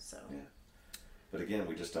different. So yeah, but again,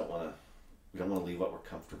 we just don't want to leave what we're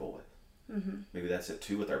comfortable with. Mm-hmm. Maybe that's it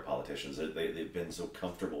too with our politicians. They've been so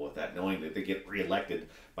comfortable with that, knowing that they get reelected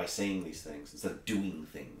by saying these things instead of doing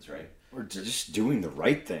things, right? Or just doing the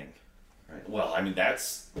right thing. Right. Well, I mean,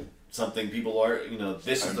 that's something people are. You know,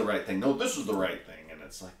 this is the right thing. No, this is the right thing, and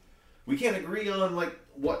it's like we can't agree on like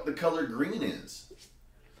what the color green is.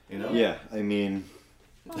 You know? Yeah, I mean...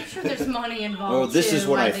 Well, I'm sure there's money involved, well, this too, is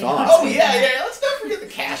what I thought. Oh, yeah. Let's not forget the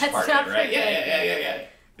cash part of it, right? Forget. Yeah.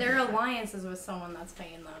 Their alliance is with someone that's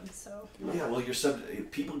paying them, so... Yeah, well,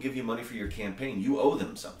 people give you money for your campaign. You owe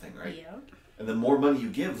them something, right? Yeah. And the more money you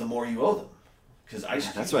give, the more you owe them.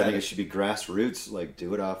 That's why I think it should be grassroots. Like,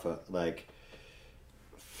 do it off of, like,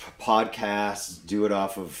 podcasts. Do it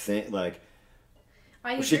off of,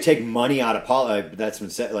 We should take money out of politics. That's been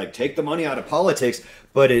said. Like, take the money out of politics,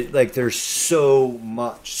 but there's so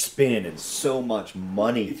much spin and so much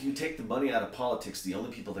money. If you take the money out of politics, the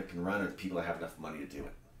only people that can run are the people that have enough money to do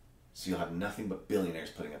it. So you'll have nothing but billionaires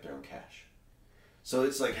putting up their own cash. So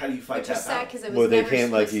it's like, how do you fight that battle? Well, they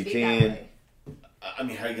can't. Like, you can't. I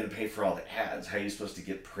mean, how are you going to pay for all the ads? How are you supposed to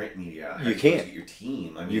get print media? How you are can't. To get your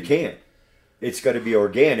team. I mean, you can't. It's got to be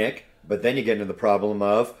organic. But then you get into the problem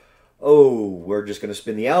of, oh, we're just going to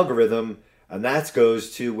spin the algorithm, and that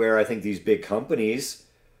goes to where I think these big companies,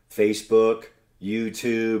 Facebook,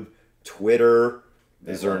 YouTube, Twitter.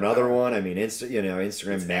 Is there another one? I mean, Instagram, it's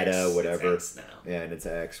Meta, X, whatever. It's X now. Yeah, and it's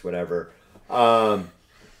X, whatever.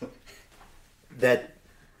 That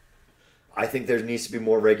I think there needs to be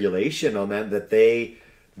more regulation on them. That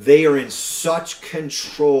they are in such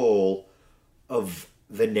control of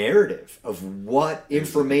the narrative of what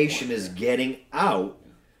information is getting out,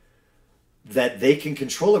 that they can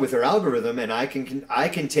control it with their algorithm, and I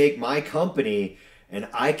can take my company and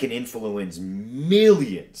I can influence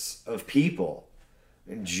millions of people,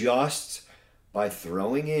 and just by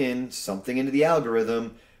throwing in something into the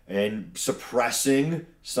algorithm and suppressing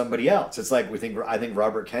somebody else. It's like I think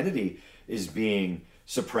Robert Kennedy is being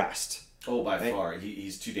suppressed. Oh, by far.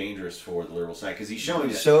 He's too dangerous for the liberal side, because he's showing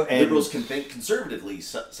that and liberals can think conservatively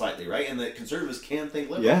slightly, right? And that conservatives can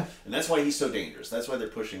think liberal. Yeah. And that's why he's so dangerous. That's why they're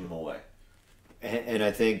pushing him away. And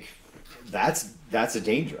I think that's a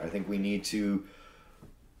danger. I think we need to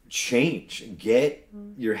change. Get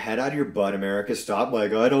your head out of your butt, America. Stop I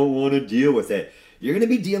don't want to deal with it. You're going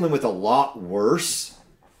to be dealing with a lot worse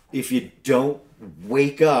if you don't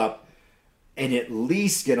wake up and at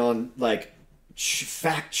least get on,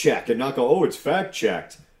 fact check and not go, oh, it's fact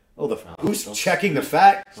checked. Oh, who's checking the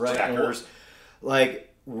fact checkers?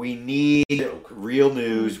 We need real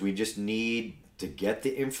news. We just need to get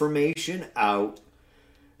the information out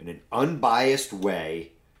in an unbiased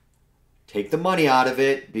way. Take the money out of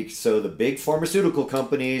it so the big pharmaceutical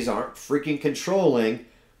companies aren't freaking controlling,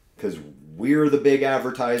 because we're the big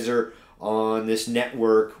advertiser on this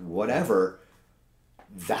network, whatever.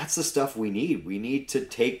 That's the stuff we need. We need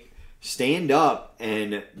to stand up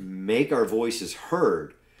and make our voices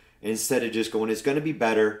heard, instead of just going, it's going to be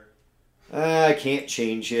better. I can't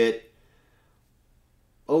change it.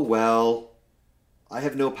 Oh, well, I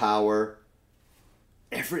have no power.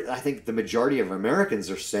 I think the majority of Americans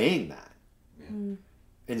are saying that. Yeah.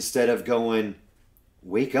 Instead of going,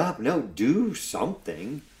 wake up. No, do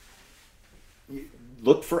something.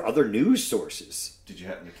 Look for other news sources. Did you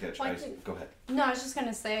happen to catch Go ahead. No, I was just going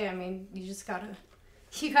to say, I mean, you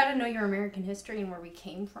gotta know your American history and where we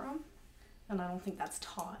came from. And I don't think that's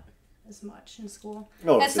taught as much in school.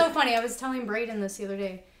 Oh, that's so funny. I was telling Braden this the other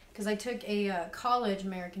day, because I took a college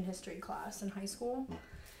American history class in high school.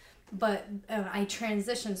 But I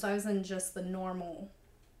transitioned, so I was in just the normal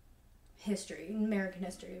history, American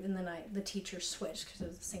history. And then the teacher switched, because it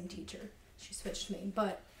was the same teacher. She switched me.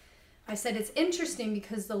 But I said it's interesting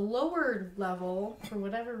because the lower level, for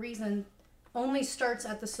whatever reason, only starts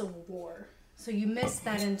at the Civil War. So you miss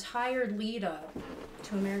that entire lead up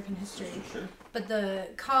to American history. Sure. But the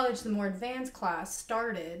college, the more advanced class,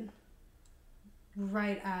 started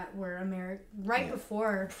right at where before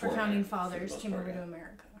our founding fathers came over to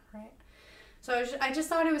America, right? So I just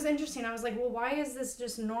thought it was interesting. I was like, well, why is this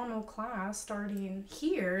just normal class starting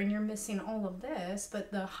here and you're missing all of this,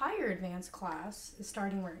 but the higher advanced class is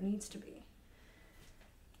starting where it needs to be?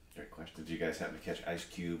 Great question. Did you guys happen to catch Ice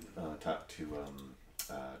Cube talk to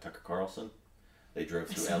Tucker Carlson? They drove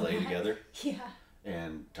through LA together. Yeah.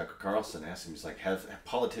 And Tucker Carlson asked him, he's like, have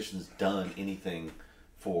politicians done anything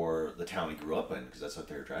for the town he grew up in? Because that's what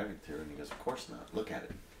they were driving through. And he goes, of course not. Look at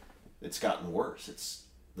it. It's gotten worse. It's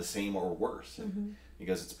the same or worse. And he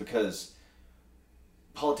goes, it's because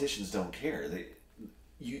politicians don't care.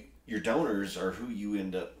 Your donors are who you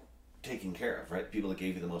end up taking care of, right? People that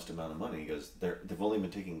gave you the most amount of money. He goes, they've only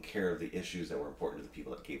been taking care of the issues that were important to the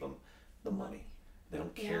people that gave them the money. They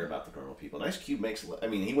don't care about the normal people. And Ice Cube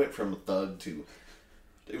he went from a thug to,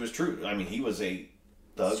 it was true. I mean, he was a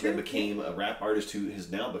thug that became a rap artist who has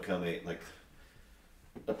now become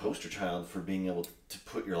a poster child for being able to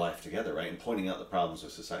put your life together, right? And pointing out the problems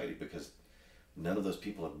of society, because none of those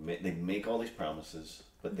people they make all these promises,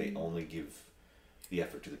 but they only give the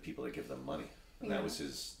effort to the people that give them money. And that was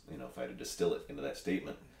his, if I had to distill it into that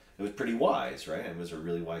statement, it was pretty wise, right? It was a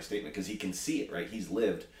really wise statement, because he can see it, right? He's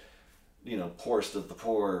lived, poorest of the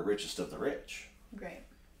poor, richest of the rich. Great.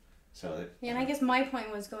 So and I guess my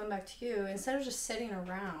point was, going back to you, instead of just sitting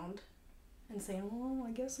around and saying, well,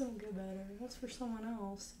 I guess it'll get better, that's for someone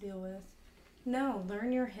else to deal with, No,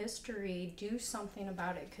 learn your history. Do something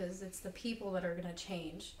about it, because it's the people that are going to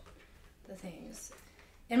change the things.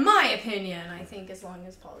 In my opinion, I think as long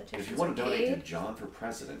as politicians If you want to donate paid, to John for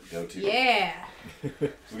president, go to. Yeah. We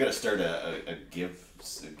got to start a give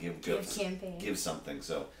campaign. Give something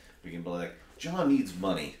so we can be like, John needs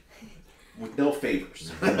money with no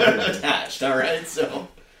favors attached. All right, so.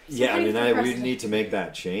 Yeah, I mean, we president. need to make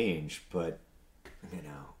that change, but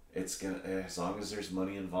It's gonna, as long as there's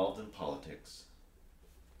money involved in politics,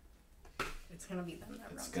 It's going to be them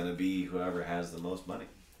that it's run. gonna be whoever has the most money.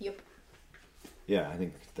 Yep. yeah, I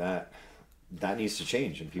think that needs to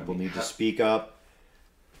change, and people I mean, need to how- speak up.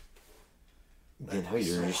 You know,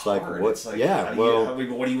 you're just like, hard. what? It's like, Yeah, how do well,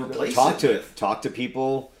 what do you replace talk it with? to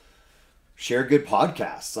people, share good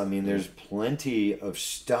podcasts. I mean, there's plenty of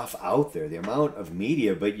stuff out there. The amount of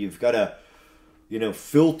media, but you've got to,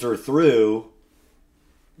 filter through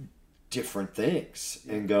different things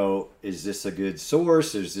and go, is this a good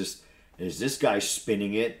source? Is this guy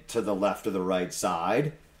spinning it to the left or the right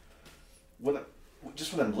side? When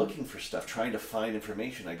I'm looking for stuff, trying to find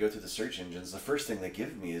information, I go through the search engines. The first thing they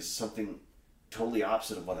give me is something totally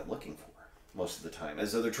opposite of what I'm looking for most of the time,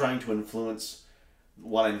 as though they're trying to influence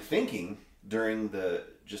what I'm thinking during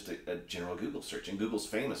just a general Google search. And Google's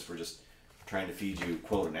famous for just trying to feed you,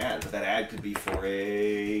 quote, an ad, but that ad could be for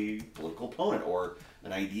a political opponent or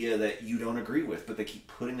an idea that you don't agree with, but they keep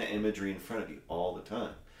putting that imagery in front of you all the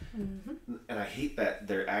time. Mm-hmm. And I hate that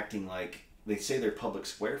they're acting like, they say they're public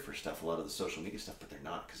square for stuff, a lot of the social media stuff, but they're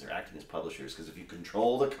not, because they're acting as publishers. Because if you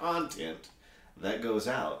control the content that goes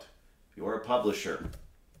out, if you're a publisher,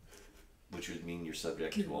 which would mean you're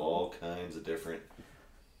subject to all kinds of different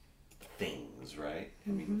things, right?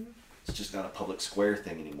 I mean, it's just not a public square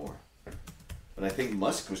thing anymore. And I think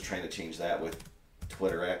Musk was trying to change that with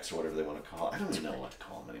Twitter X or whatever they want to call it. I don't even know what to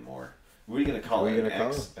call them anymore. What are you going to call What are it? you An gonna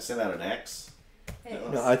call X? I sent out an X.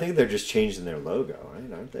 No, I think they're just changing their logo,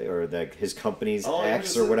 right? Aren't they? Or like his company's Oh,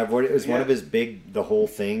 X yeah, or whatever. It was one yeah. of his the whole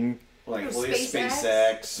thing. Like, Oh, well, it's SpaceX?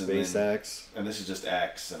 SpaceX. And then- SpaceX. And this is just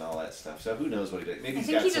X and all that stuff. So who knows what he did? Maybe I he's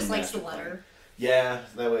think got he some just likes the master plan. letter. Yeah,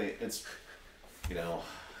 that way it's,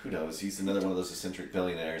 who knows? He's another one of those eccentric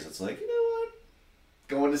billionaires that's like, you know what?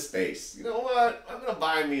 Going to space. You know what? I'm going to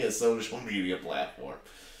buy me a social media platform.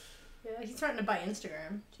 Yeah, he's threatened to buy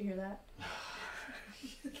Instagram. Did you hear that?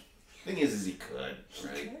 Thing is he could,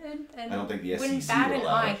 right? And I don't think the wouldn't SEC bat would an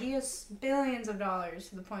allow eye. it. He has billions of dollars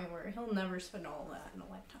to the point where he'll never spend all that in a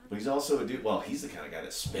lifetime. But he's also a dude, well, he's the kind of guy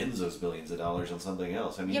that spends those billions of dollars on something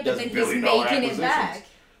else. I mean, Yeah, he but does then he's billion-dollar making it acquisitions. back.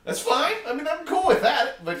 That's fine. I mean, I'm cool with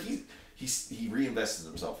that. But he reinvests in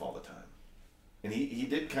himself all the time. And he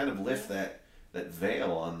did kind of lift that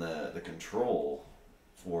veil on the control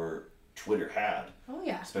for Twitter had, Oh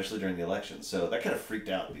yeah. especially during the election. So that kind of freaked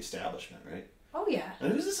out the establishment, right? Oh yeah.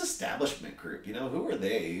 And who's this establishment group? Who are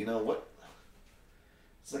they? What?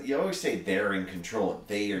 It's like you always say they're in control and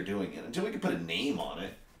they are doing it. Until we can put a name on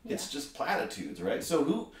it, it's just platitudes, right?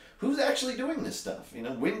 So who's actually doing this stuff?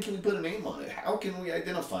 When can we put a name on it? How can we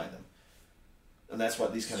identify them? And that's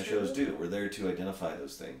what these kind of shows do. We're there to identify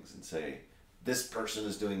those things and say, this person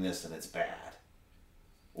is doing this and it's bad.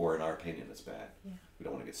 Or in our opinion, it's bad. Yeah. We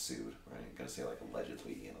don't want to get sued, right? You gotta say like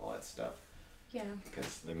allegedly and all that stuff. Yeah.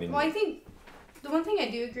 Because Well, I think the one thing I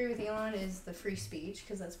do agree with Elon is the free speech,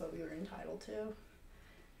 because that's what we were entitled to.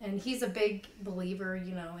 And he's a big believer,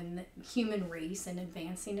 in the human race and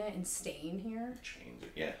advancing it and staying here. change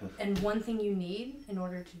it, yeah. And one thing you need in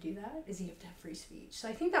order to do that is you have to have free speech. So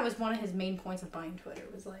I think that was one of his main points of buying Twitter,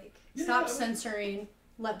 was like, stop censoring,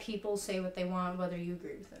 let people say what they want, whether you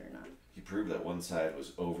agree with it or not. He proved that one side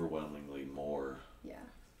was overwhelmingly more Yeah.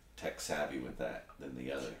 tech savvy with that than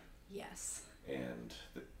the other. Yes. And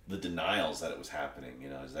the denials that it was happening,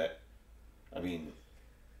 is that,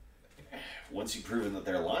 once you've proven that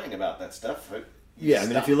they're lying about that stuff,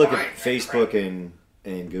 if you look at buying that Facebook crap.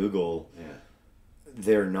 and Google, Yeah.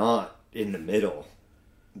 they're not in the middle.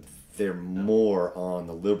 They're more on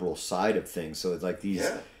the liberal side of things. So it's like these,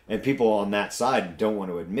 and people on that side don't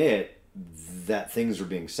want to admit that things are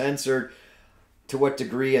being censored. To what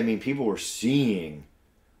degree? I mean, people were seeing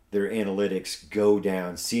their analytics go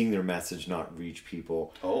down, seeing their message not reach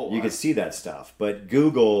people. Oh, you could see that stuff. But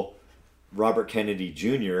Google, Robert Kennedy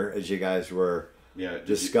Jr., as you guys were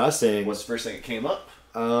discussing, What's the first thing that came up?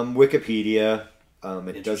 Wikipedia. It doesn't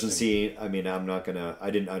Interesting. see. I mean, I'm not gonna.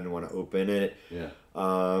 I didn't want to open it. Yeah.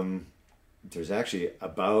 There's actually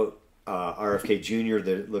about RFK Jr.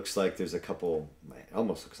 That looks like there's a couple. It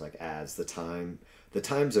almost looks like ads. The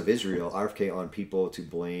Times of Israel. RFK on people to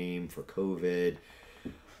blame for COVID.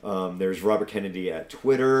 There's Robert Kennedy at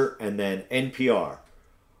Twitter, and then NPR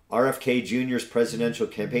RFK Jr.'s presidential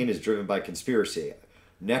campaign is driven by conspiracy.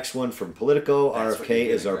 Next one from Politico. That's what RFK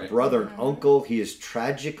you're is our getting, right? brother and uncle. He is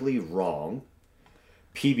tragically wrong.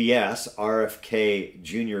 PBS, RFK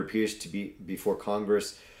Jr. appears to be before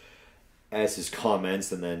Congress as his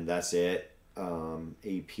comments, and then that's it.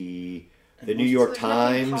 AP, the New York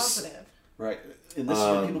Times. Right. And this is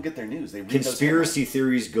where people get their news. They read Conspiracy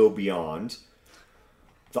theories go beyond.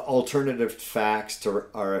 The alternative facts to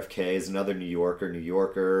RFK is another New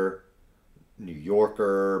Yorker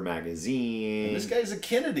magazine. And this guy's a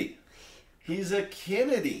Kennedy. He's a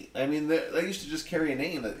Kennedy. I mean, they used to just carry a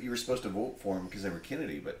name that you were supposed to vote for him because they were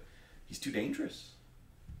Kennedy, but he's too dangerous.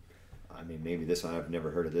 I mean, maybe this one, I've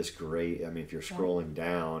never heard of this great. I mean, if you're scrolling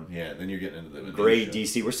down. Yeah, then you're getting into the Great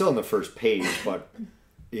DC. We're still on the first page, but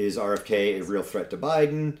is RFK a real threat to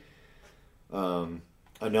Biden?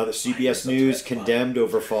 Another CBS News condemned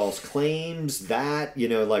over false claims. That,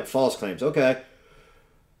 like false claims. Okay.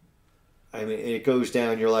 I mean, it goes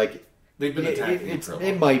down. You're like, they've been attacking him for a long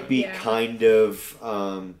it might time. be kind of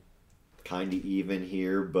even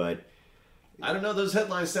here, but I don't know. Those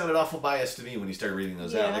headlines sounded awful biased to me when you started reading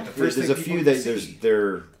those out. Like the first there's thing a few people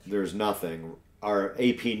that there's nothing. Our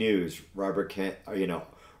AP News, Robert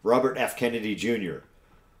F. Kennedy Jr.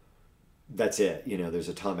 That's it. There's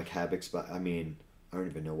Atomic Habits, but I mean, I don't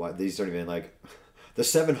even know why these aren't even like the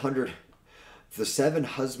 7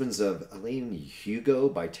 Husbands of Elaine Hugo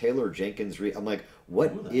by Taylor Jenkins Reid. I'm like,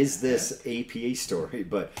 what is this APA story?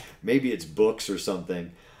 But maybe it's books or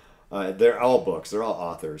something. They're all books. They're all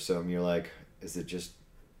authors. So you're like, is it just,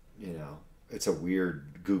 it's a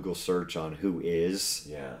weird Google search on who is.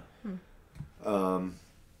 Yeah.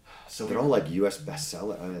 So they're all like U.S.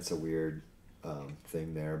 bestseller. I mean, it's a weird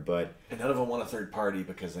thing there, but and none of them want a third party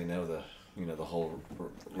because they know the whole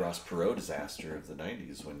Ross Perot disaster of the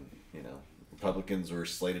 90s when, Republicans were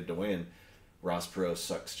slated to win. Ross Perot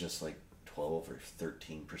sucks just like 12 or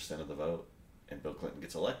 13% of the vote, and Bill Clinton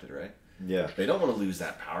gets elected, right? yeah. They don't want to lose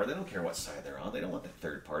that power. They don't care what side they're on. They don't want that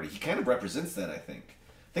third party. He kind of represents that, I think.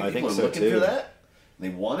 I think people are looking for that. They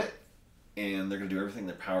want it, and they're going to do everything in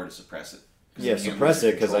their power to suppress it. Yeah, suppress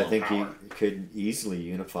it because I think he could easily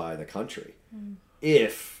unify the country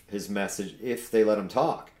if his message, if they let him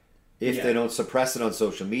talk, if they don't suppress it on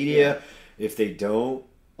social media, if they don't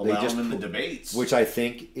allow him in the debates, which I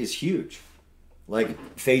think is huge.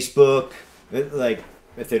 Like Facebook, like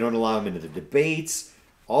if they don't allow him into the debates,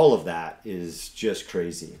 all of that is just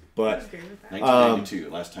crazy. But 1992,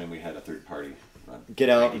 last time we had a third party run. Get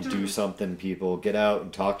out and do something, people. Get out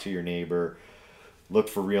and talk to your neighbor. Look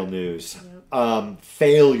for real news.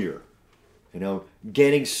 Failure.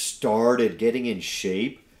 Getting started, getting in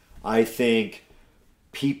shape. I think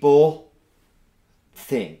people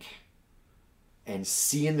think and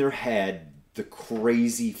see in their head the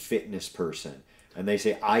crazy fitness person. And they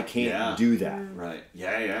say, I can't do that. Right.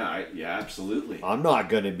 Yeah, absolutely. I'm not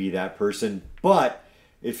going to be that person. But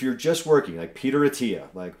if you're just working, like Peter Attia,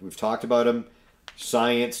 like we've talked about him,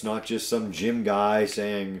 science, not just some gym guy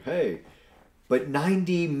saying, hey, but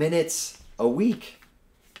 90 minutes a week.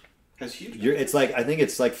 That's huge. It's like, I think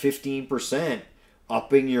it's like 15%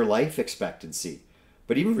 upping your life expectancy.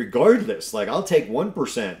 But even regardless, like I'll take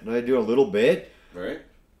 1% and I do a little bit. Right.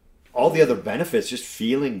 All the other benefits, just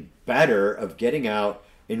feeling better of getting out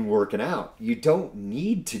and working out. You don't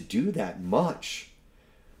need to do that much.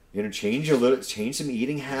 Change some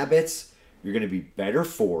eating habits. You're going to be better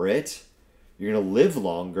for it. You're going to live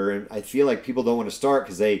longer. And I feel like people don't want to start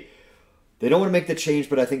because they don't want to make the change,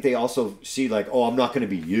 but I think they also see like, oh, I'm not going to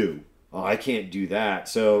be you. Oh, I can't do that.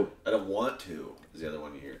 So I don't want to is the other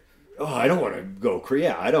one you hear. Oh, I don't want to go crazy.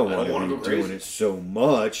 Yeah, I don't want to be doing it so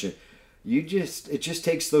much. It just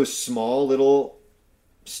takes those small little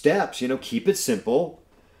steps. Keep it simple.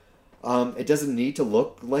 It doesn't need to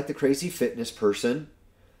look like the crazy fitness person.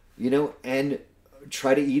 And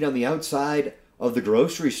try to eat on the outside of the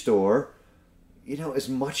grocery store. As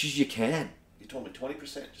much as you can. You told me 20%.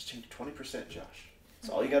 Just change 20%, Josh.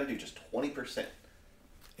 That's all you got to do. Just 20%.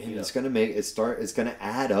 And it's gonna it's gonna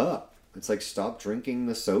add up. It's like stop drinking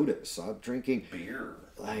the soda. Stop drinking beer.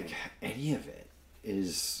 Like any of it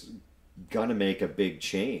is gonna make a big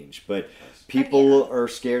change. But people are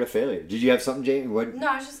scared of failure. Did you have something, Jamie? What? No,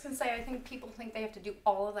 I was just gonna say I think people think they have to do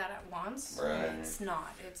all of that at once. Right. It's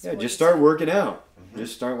not. It's just start working out.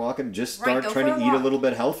 Just start walking. Just start trying to eat a little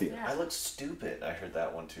bit healthier. Yeah. I look stupid. I heard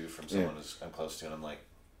that one too from someone who I'm close to, and I'm like,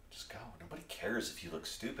 just go. Nobody cares if you look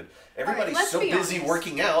stupid. Everybody's so busy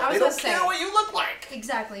working out, they don't care what you look like.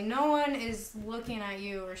 Exactly. No one is looking at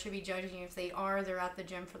you or should be judging you. If they are, they're at the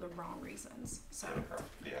gym for the wrong reasons. So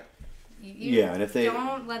yeah. You and if they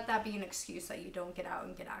don't let that be an excuse that you don't get out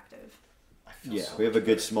and get active. Yeah, we have a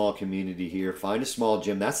good small community here. Find a small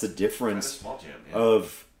gym. That's the difference Small gym,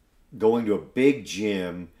 of going to a big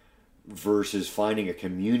gym versus finding a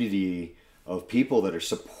community of people that are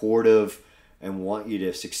supportive and want you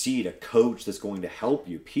to succeed. A coach that's going to help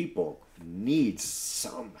you. People need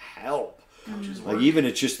some help. Like even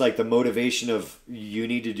it's just like the motivation of you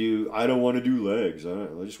need to do. I don't want to do legs. I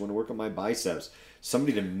just want to work on my biceps.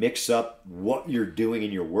 Somebody to mix up what you're doing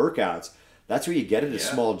in your workouts. That's where you get at a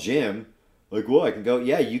small gym. Like, well, I can go.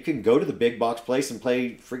 Yeah, you can go to the big box place and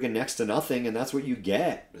play friggin' next to nothing, and that's what you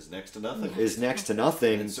get. Is next to nothing. Is next to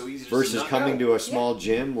nothing. And it's so easy to versus not coming go. to a small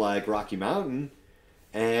gym like Rocky Mountain,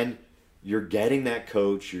 and you're getting that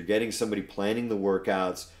coach. You're getting somebody planning the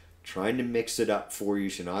workouts, trying to mix it up for you.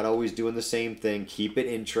 So you're not always doing the same thing. Keep it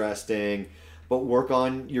interesting, but work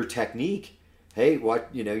on your technique. Hey,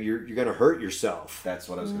 you're gonna hurt yourself. That's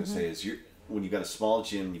what I was going to say. Is when you got a small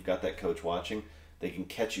gym, you've got that coach watching. They can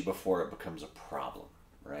catch you before it becomes a problem,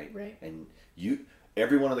 right? Right. And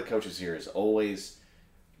every one of the coaches here has always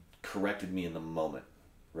corrected me in the moment,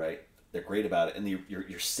 right? They're great about it, and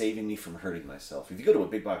you're saving me from hurting myself. If you go to a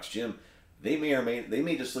big box gym, they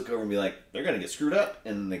may just look over and be like, they're going to get screwed up,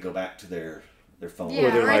 and they go back to their phone. Yeah,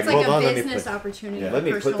 Or they're or like, it's like hold on, a let me business put- opportunity. Let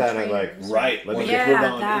me put that on like Right. Let me Yeah, put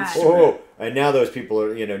on that. Instagram. Oh, and now those people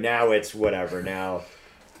are now it's whatever now.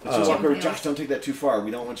 So walk over, Josh, don't take that too far.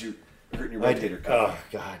 We don't want you hurting your rotator cuff. Oh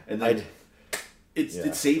God! And then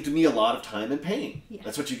it saved me a lot of time and pain. Yeah.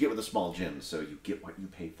 That's what you get with a small gym. So you get what you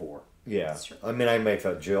pay for. Yeah, I mean, I make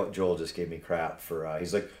fun. Joel just gave me crap for.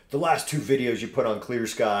 He's like, the last 2 videos you put on Clear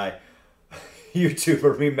Sky, YouTube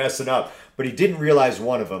are me messing up, but he didn't realize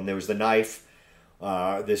one of them. There was the knife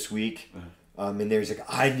this week, and there's like,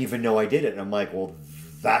 I didn't even know I did it, and I'm like, well,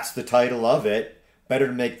 that's the title of it. Better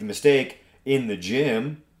to make the mistake in the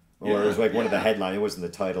gym, or it was like one of the headlines. It wasn't the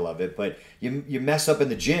title of it, but you mess up in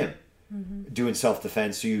the gym doing self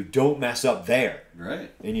defense, so you don't mess up there. Right.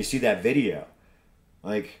 And you see that video,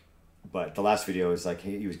 but the last video was like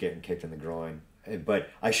he was getting kicked in the groin. But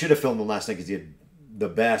I should have filmed him last night because he had the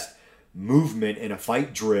best movement in a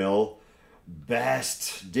fight drill,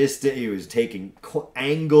 best distance. He was taking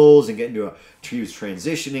angles and getting he was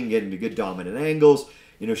transitioning, getting to good dominant angles.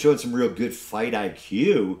 Showing some real good fight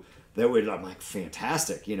IQ. I'm like,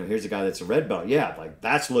 fantastic. Here's a guy that's a red belt. Yeah, like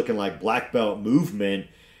that's looking like black belt movement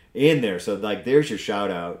in there. So like, there's your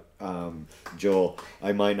shout out, Joel.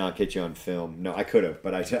 I might not get you on film. No, I could have,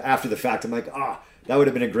 but after the fact, I'm like, that would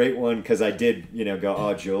have been a great one because I did, go,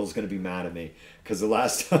 oh, Joel's gonna be mad at me because the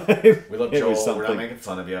last time we love Joel. We're not making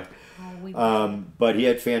fun of you. But he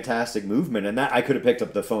had fantastic movement, and that I could have picked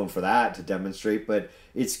up the phone for that to demonstrate. But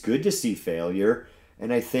it's good to see failure,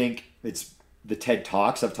 and I think it's the TED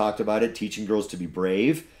Talks. I've talked about it, teaching girls to be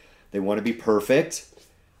brave. They want to be perfect.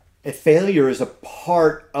 A failure is a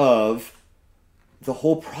part of the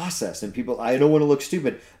whole process. And people, I don't want to look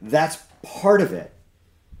stupid. That's part of it.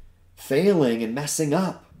 Failing and messing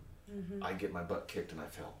up. I get my butt kicked and I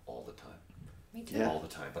fail all the time. Me too. Yeah. All the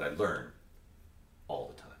time. But I learn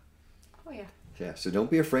all the time. Oh yeah. Yeah, so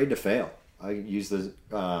don't be afraid to fail. I use the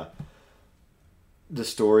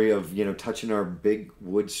story of, touching our big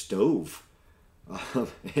wood stove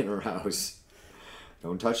in our house.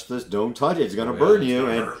 Don't touch this. Don't touch it. It's going to burn you.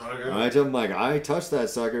 And I tell him, I touched that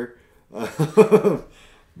sucker.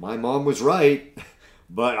 My mom was right,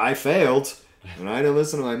 but I failed. And I didn't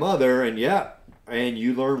listen to my mother. And and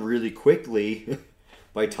you learn really quickly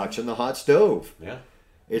by touching the hot stove. Yeah.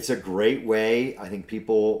 It's a great way. I think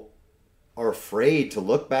people are afraid to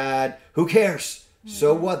look bad. Who cares?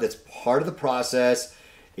 So what? That's part of the process.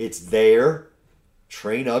 It's there.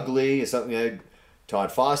 Train ugly is something that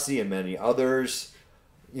Todd Fossey and many others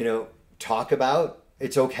talk about.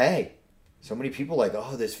 It's okay. So many people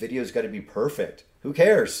this video's got to be perfect. Who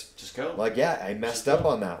cares? Just go. I messed up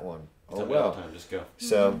on that one. Tell me all the time. Just go.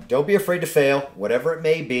 So don't be afraid to fail, whatever it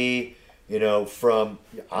may be. I'm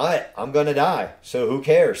gonna die. So who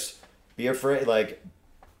cares? Be afraid.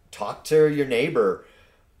 Talk to your neighbor.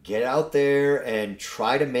 Get out there and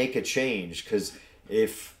try to make a change. Because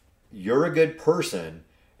if you're a good person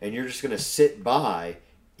and you're just gonna sit by,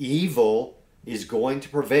 evil is going to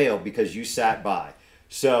prevail because you sat by.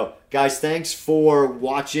 So, guys, thanks for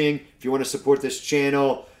watching. If you want to support this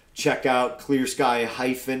channel, check out Clear Sky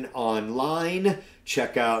 -online.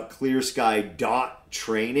 Check out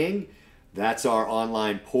clearsky.training. That's our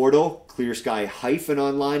online portal. Clear Sky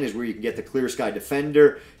 -online is where you can get the Clear Sky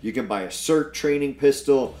Defender. You can buy a CERT training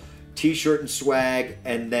pistol, t-shirt and swag,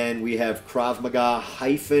 and then we have Krav Maga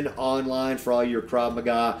 -online for all your Krav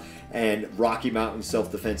Maga and Rocky Mountain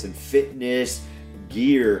self-defense and fitness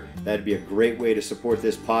gear. That'd be a great way to support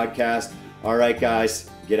this podcast. All right, guys,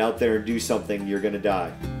 get out there and do something. You're going to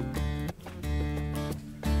die.